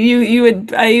out, and you would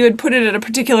put it at a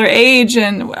particular age,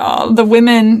 and the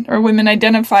women or women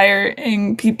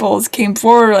identifying peoples came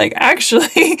forward like, actually,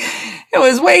 it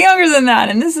was way younger than that,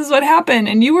 and this is what happened.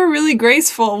 And you were really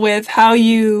graceful with how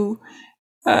you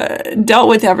dealt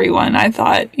with everyone, I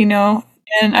thought,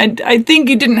 and I think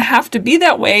you didn't have to be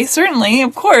that way, certainly,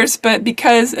 of course, but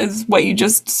because, as what you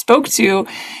just spoke to,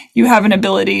 you have an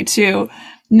ability to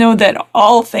know that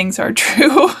all things are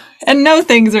true and no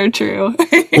things are true.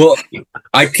 Well,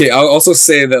 I'll also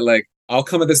say that, like, I'll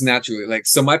come at this naturally. Like,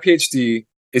 so my PhD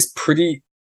is pretty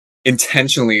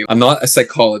intentionally, I'm not a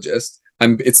psychologist.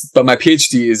 But my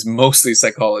PhD is mostly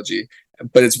psychology,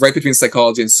 but it's right between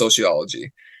psychology and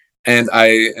sociology. And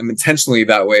I am intentionally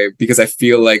that way because I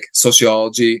feel like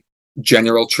sociology,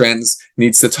 general trends,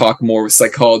 needs to talk more with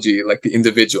psychology, like the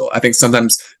individual. I think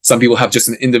sometimes some people have just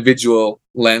an individual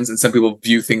lens and some people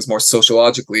view things more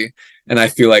sociologically. And I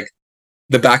feel like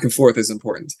the back and forth is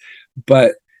important.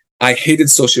 But I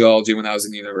hated sociology when I was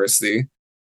in university.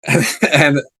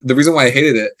 And the reason why I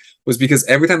hated it was because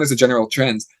every time there's a general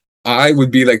trend, I would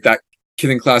be like that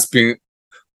kid in class being,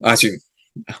 actually,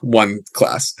 one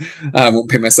class. I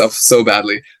won't pay myself so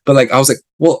badly. But like, I was like,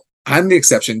 well, I'm the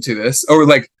exception to this. Or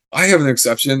like, I have an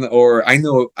exception, or I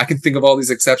know I can think of all these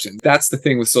exceptions. That's the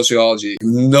thing with sociology.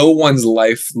 No one's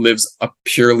life lives a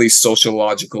purely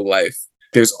sociological life.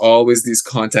 There's always these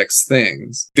context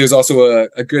things. There's also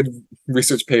a good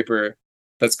research paper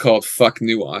that's called Fuck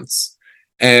Nuance.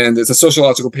 And it's a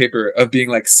sociological paper of being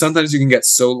like, sometimes you can get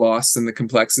so lost in the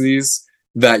complexities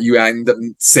that you end up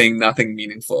saying nothing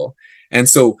meaningful. And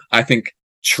so I think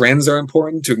trends are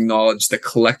important to acknowledge the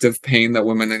collective pain that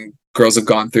women and girls have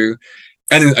gone through,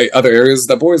 and in other areas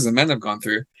that boys and men have gone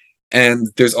through. And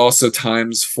there's also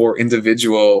times for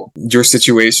your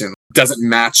situation doesn't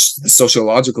match the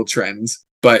sociological trends,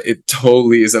 but it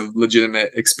totally is a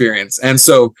legitimate experience. And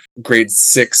so grade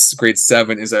 6, grade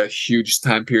 7 is a huge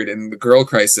time period in the girl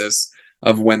crisis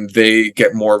of when they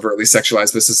get more overtly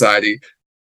sexualized by society.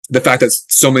 The fact that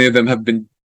so many of them have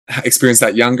experienced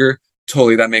that younger,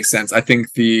 totally, that makes sense. I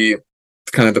think the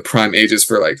kind of the prime ages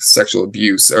for like sexual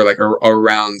abuse are like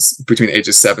around between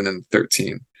ages 7 and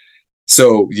 13.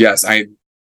 So yes,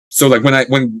 so like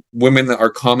when women are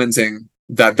commenting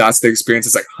that that's the experience,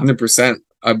 it's like 100%.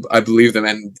 I believe them,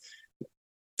 and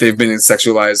they've been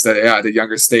sexualized at a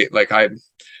younger state. Like I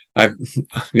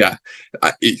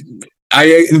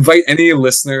invite any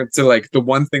listener to, like, the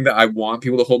one thing that I want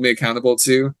people to hold me accountable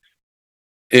to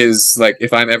is, like,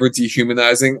 if I'm ever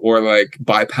dehumanizing or like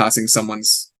bypassing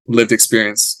someone's lived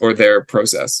experience or their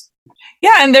process.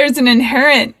 Yeah, and there's an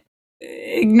inherent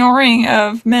ignoring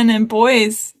of men and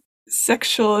boys'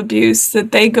 sexual abuse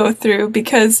that they go through,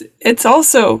 because it's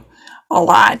also a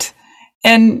lot.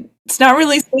 And it's not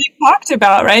really talked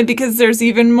about, right? Because there's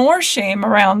even more shame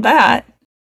around that.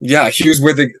 Yeah, here's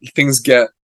where the things get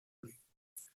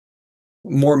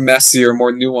more messy or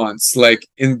more nuanced. Like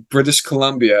in British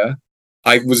Columbia,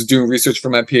 I was doing research for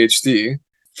my PhD.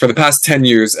 For the past 10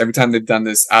 years, every time they've done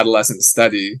this adolescent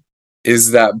study,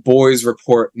 is that boys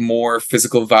report more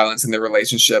physical violence in their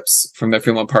relationships from their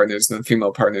female partners than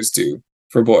female partners do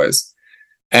for boys.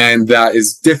 And that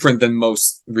is different than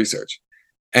most research.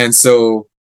 And so,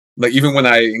 like, even when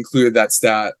I included that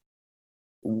stat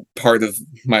part of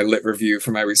my lit review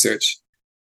for my research,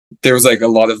 there was like a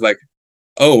lot of like,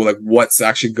 oh, like, what's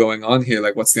actually going on here?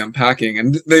 Like, what's the unpacking?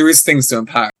 And there is things to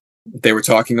unpack. They were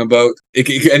talking about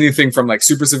anything from like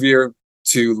super severe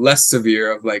to less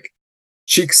severe, of like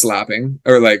cheek slapping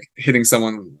or like hitting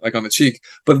someone like on the cheek.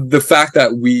 But the fact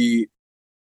that we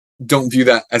don't view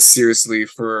that as seriously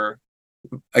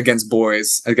against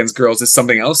boys, against girls, is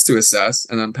something else to assess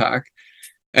and unpack.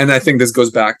 And I think this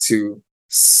goes back to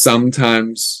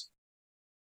sometimes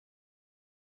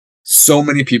so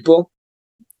many people,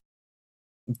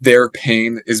 their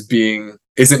pain isn't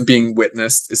being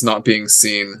witnessed, is not being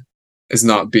seen, is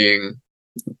not being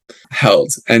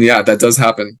held. And yeah, that does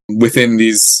happen within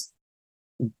these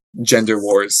gender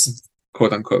wars,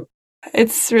 quote unquote.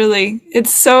 It's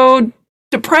so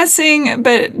depressing,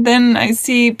 but then I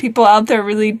see people out there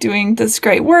really doing this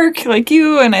great work like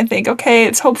you, and I think, okay,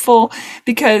 it's hopeful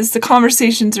because the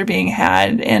conversations are being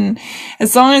had, and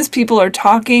as long as people are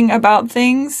talking about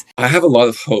things. I have a lot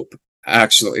of hope,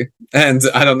 actually, and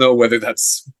I don't know whether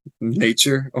that's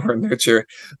nature or nurture,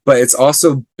 but it's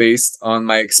also based on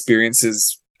my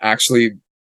experiences actually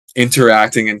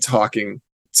interacting and talking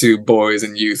to boys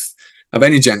and youth of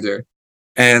any gender.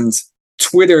 And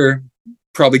Twitter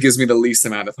probably gives me the least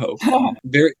amount of hope.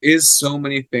 There is so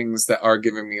many things that are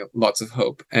giving me lots of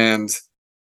hope. And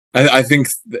I think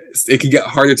it can get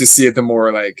harder to see it the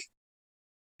more like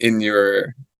in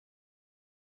your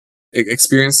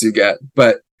experience you get.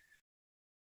 But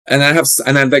and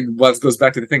I think what goes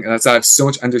back to the thing, and that's I have so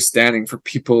much understanding for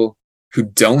people who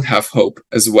don't have hope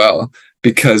as well,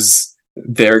 because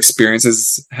their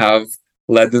experiences have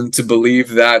led them to believe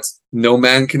that no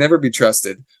man can ever be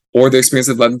trusted, or their experience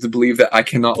have led them to believe that I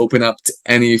cannot open up to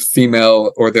any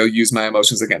female or they'll use my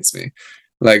emotions against me.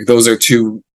 Like those are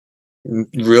two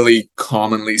really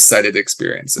commonly cited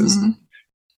experiences. Mm-hmm.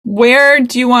 Where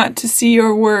do you want to see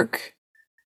your work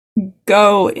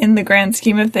go in the grand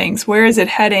scheme of things? Where is it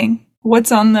heading?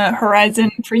 What's on the horizon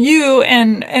for you?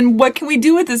 And what can we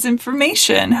do with this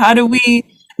information? How do we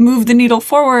move the needle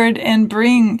forward and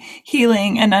bring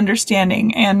healing and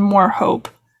understanding and more hope?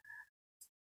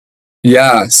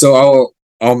 Yeah, so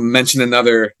I'll mention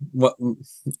another.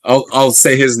 I'll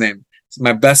say his name.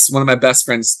 One of my best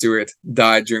friends, Stuart,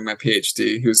 died during my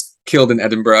PhD. He was killed in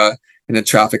Edinburgh in a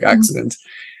traffic accident,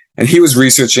 and he was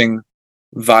researching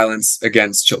violence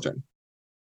against children,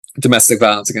 domestic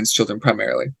violence against children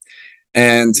primarily.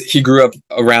 And he grew up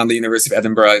around the University of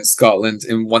Edinburgh in Scotland,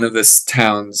 in one of the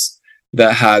towns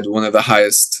that had one of the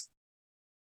highest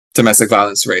domestic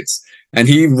violence rates. And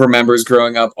he remembers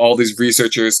growing up, all these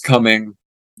researchers coming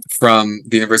from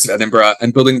the University of Edinburgh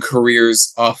and building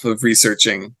careers off of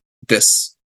researching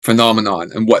this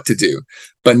phenomenon and what to do.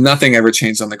 But nothing ever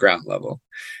changed on the ground level.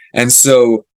 And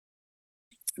so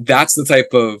that's the type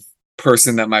of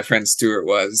person that my friend Stuart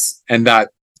was. And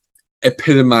that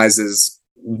epitomizes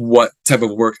what type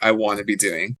of work I want to be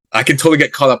doing. I can totally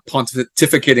get caught up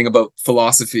pontificating about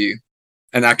philosophy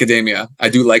and academia. I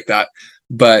do like that.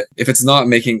 But if it's not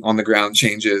making on the ground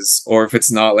changes, or if it's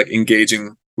not like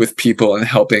engaging with people and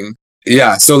helping,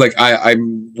 so like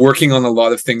I'm working on a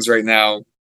lot of things right now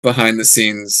behind the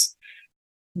scenes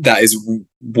that is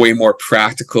way more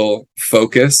practical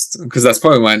focused, because that's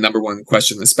probably my number one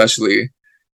question, especially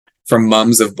from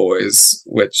moms of boys,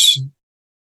 which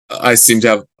I seem to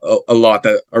have a lot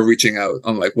that are reaching out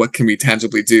on like, what can we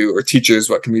tangibly do, or teachers,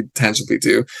 what can we tangibly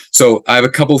do? So I have a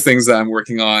couple things that I'm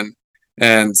working on.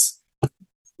 And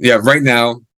yeah, right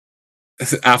now,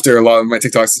 after a lot of my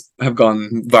TikToks have gone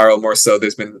viral more so,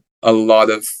 there's been a lot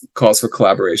of calls for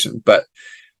collaboration. But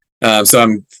so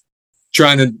I'm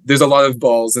trying to, there's a lot of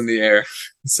balls in the air,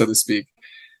 so to speak.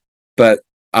 But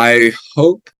I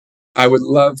would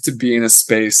love to be in a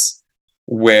space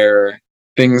where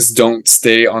things don't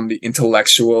stay on the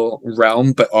intellectual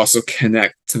realm, but also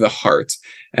connect to the heart.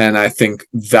 And I think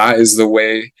that is the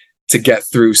way to get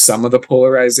through some of the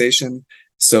polarization,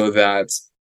 so that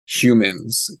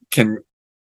humans can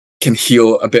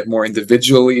heal a bit more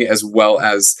individually, as well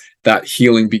as that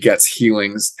healing begets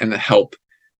healings and help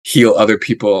heal other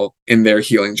people in their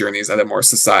healing journeys at a more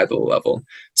societal level.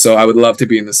 So I would love to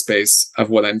be in the space of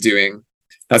what I'm doing.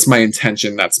 That's my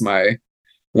intention. That's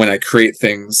when I create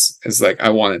things, is like, I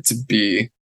want it to be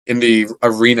in the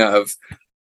arena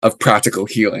of practical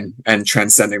healing and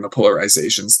transcending the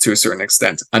polarizations to a certain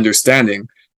extent, understanding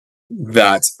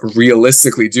that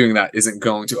realistically doing that isn't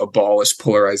going to abolish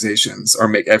polarizations or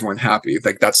make everyone happy.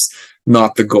 Like, that's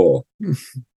not the goal.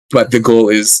 But the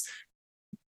goal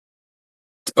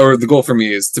for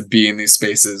me is to be in these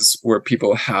spaces where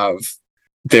people have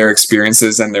their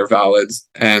experiences and they're valid,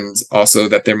 and also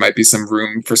that there might be some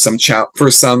room for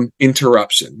some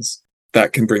interruptions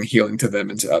that can bring healing to them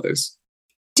and to others.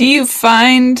 Do you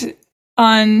find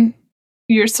on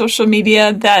your social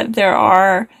media that there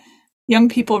are young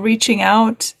people reaching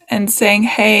out and saying,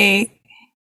 hey,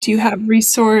 do you have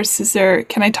resources, or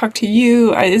can I talk to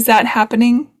you? Is that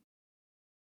happening?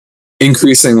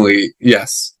 Increasingly,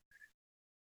 yes.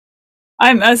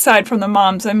 I'm aside from the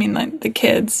moms, I mean like the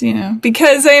kids,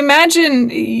 because I imagine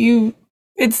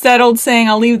it's that old saying,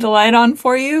 I'll leave the light on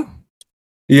for you.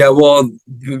 Yeah, well,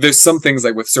 there's some things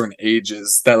like with certain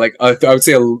ages that like, I would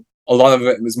say a lot of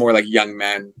it is more like young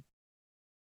men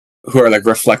who are like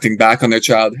reflecting back on their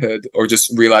childhood, or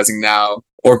just realizing now,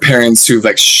 or parents who've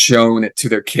like shown it to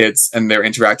their kids and they're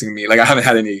interacting with me. Like, I haven't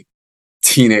had any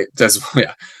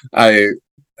I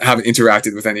haven't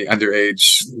interacted with any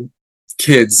underage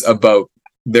kids about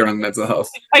their own mental health.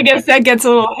 I guess that gets a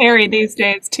little hairy these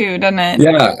days too, doesn't it?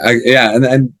 Yeah,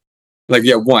 and like,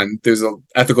 yeah, one, there's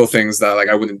ethical things that like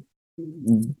I wouldn't,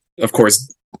 of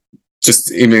course,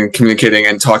 just even communicating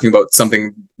and talking about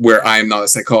something where I am not a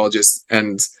psychologist,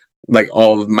 and like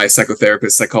all of my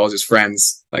psychotherapist, psychologist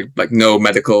friends, like no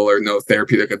medical or no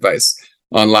therapeutic advice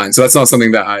online. So that's not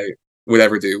something that I would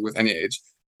ever do with any age.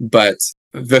 But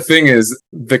the thing is,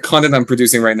 the content I'm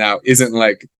producing right now isn't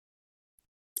like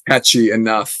catchy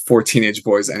enough for teenage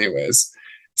boys anyways.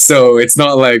 So it's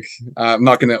not like I'm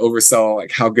not going to oversell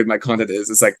like how good my content is.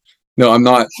 It's like, no, I'm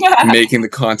not making the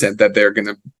content that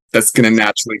that's going to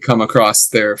naturally come across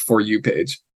their For You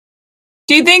page.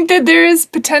 Do you think that there is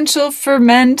potential for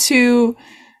men to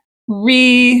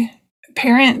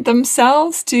re-parent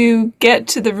themselves, to get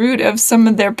to the root of some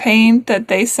of their pain that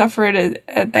they suffered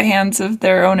at the hands of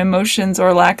their own emotions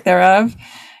or lack thereof,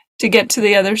 to get to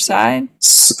the other side?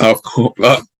 Of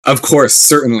course,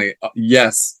 certainly.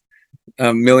 Yes.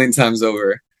 A million times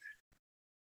over.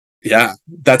 Yeah,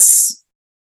 that's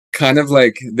kind of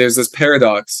like, there's this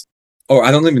paradox, or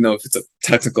I don't even know if it's a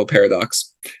technical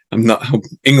paradox.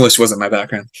 English wasn't my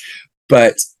background,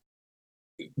 but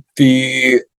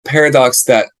the paradox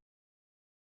that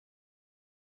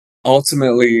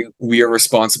ultimately we are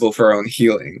responsible for our own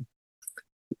healing,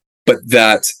 but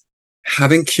that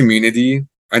having community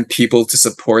and people to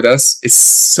support us is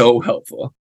so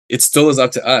helpful. It still is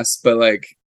up to us, but like,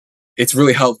 it's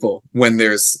really helpful when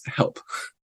there's help.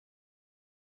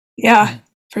 Yeah,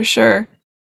 for sure.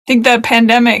 I think that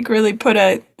pandemic really put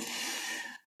a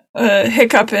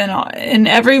hiccup in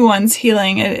everyone's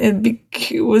healing.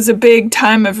 It was a big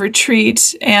time of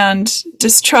retreat and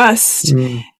distrust.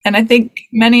 And I think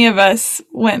many of us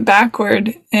went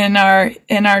backward in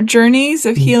our journeys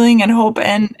of healing and hope,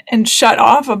 and shut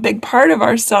off a big part of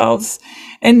ourselves.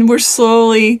 And we're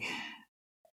slowly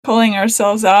pulling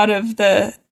ourselves out of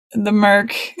the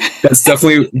murk. That's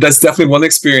definitely one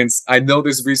experience. I know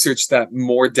there's research that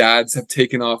more dads have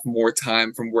taken off more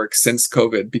time from work since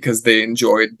COVID because they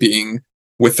enjoyed being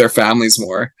with their families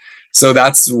more. So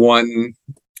that's one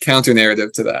counter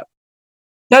narrative to that.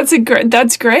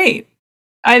 That's great.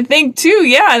 I think too,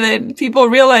 yeah, that people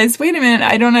realize, wait a minute,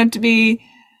 I don't have to be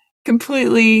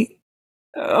completely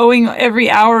owing every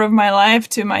hour of my life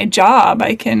to my job.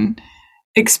 I can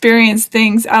experience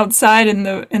things outside in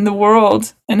the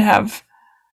world and have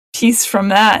peace from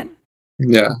that.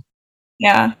 Yeah.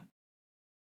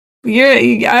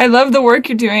 I love the work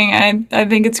you're doing. I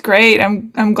think it's great.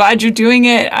 I'm glad you're doing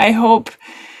it. I hope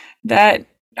that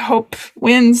hope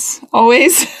wins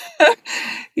always.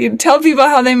 You tell people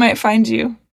how they might find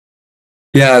you.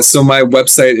 Yeah, so my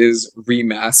website is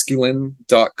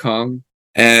remasculine.com,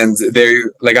 and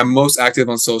I'm most active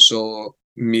on social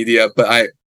media, but I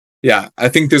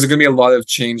think there's going to be a lot of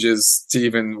changes to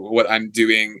even what I'm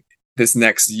doing this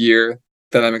next year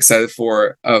that I'm excited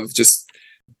for, of just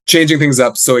changing things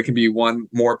up so it can be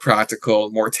more practical,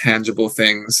 more tangible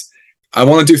things. I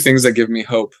want to do things that give me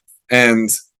hope and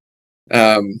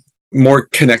more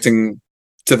connecting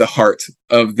to the heart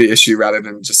of the issue rather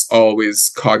than just always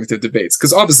cognitive debates.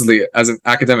 Because obviously, as an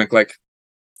academic, like,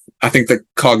 I think the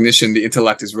cognition, the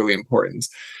intellect is really important.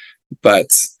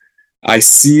 But I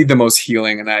see the most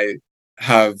healing, and I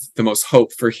have the most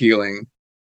hope for healing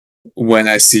when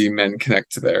I see men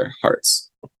connect to their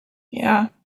hearts. Yeah,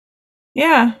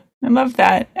 I love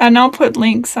that. And I'll put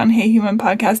links on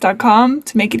heyhumanpodcast.com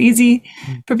to make it easy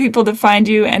for people to find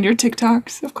you, and your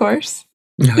TikToks, of course.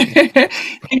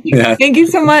 Thank you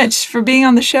so much for being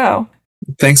on the show.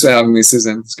 Thanks for having me,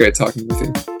 Susan. It's great talking with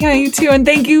you. Yeah, you too. And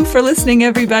thank you for listening,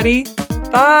 everybody.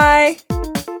 Bye.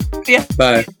 Yeah.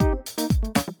 Bye.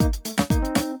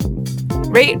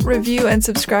 Rate, review, and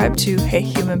subscribe to Hey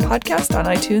Human Podcast on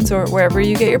iTunes or wherever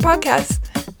you get your podcasts.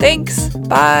 Thanks.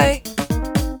 Bye.